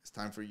 It's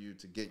time for you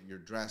to get your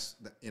dress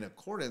in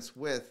accordance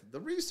with the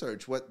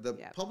research, what the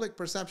public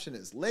perception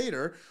is.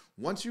 Later,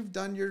 once you've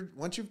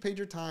paid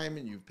your time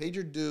and you've paid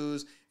your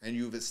dues and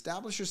you've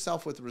established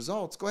yourself with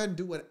results, go ahead and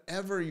do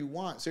whatever you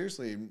want.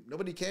 Seriously,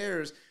 nobody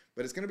cares,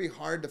 but it's going to be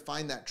hard to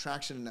find that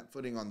traction and that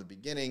footing on the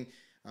beginning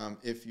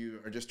if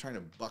you are just trying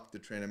to buck the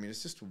trend. I mean,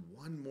 it's just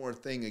one more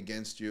thing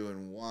against you,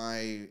 and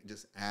why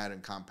just add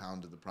and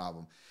compound to the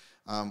problem?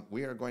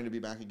 We are going to be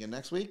back again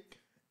next week.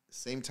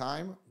 Same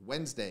time,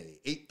 Wednesday,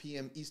 8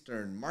 p.m.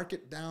 Eastern. Mark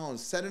it down.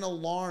 Set an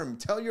alarm.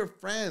 Tell your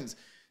friends.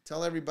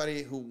 Tell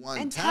everybody who won.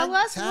 And tell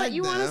us what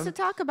you want us to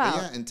talk about.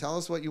 Yeah, and tell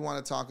us what you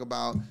want to talk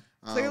about.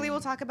 Clearly, we'll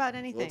talk about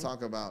anything. We'll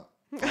talk about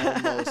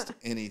almost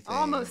anything.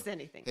 Almost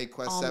anything. Hey,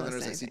 Quest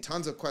 7ers, I see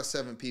tons of Quest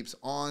 7 peeps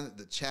on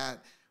the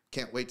chat.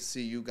 Can't wait to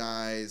see you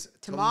guys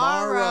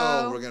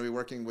tomorrow. We're going to be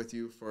working with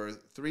you for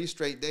 3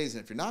 straight days.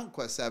 And if you're not in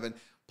Quest 7,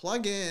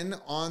 plug in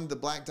on the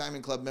Black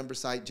Diamond Club member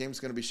site. James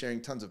is going to be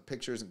sharing tons of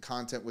pictures and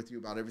content with you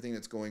about everything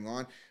that's going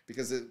on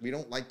because we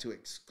don't like to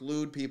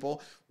exclude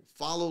people.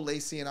 Follow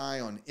Lacey and I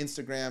on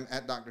Instagram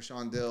at Dr.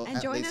 Shawn Dill.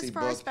 And join us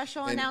for our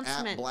special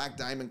announcement. At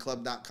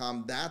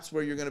blackdiamondclub.com. That's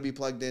where you're going to be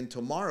plugged in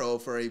tomorrow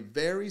for a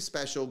very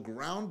special,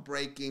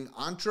 groundbreaking,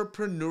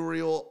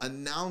 entrepreneurial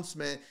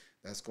announcement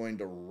that's going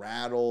to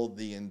rattle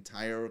the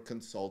entire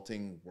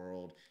consulting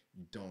world.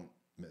 Don't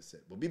miss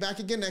it. We'll be back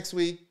again next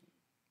week.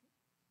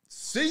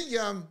 See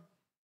ya.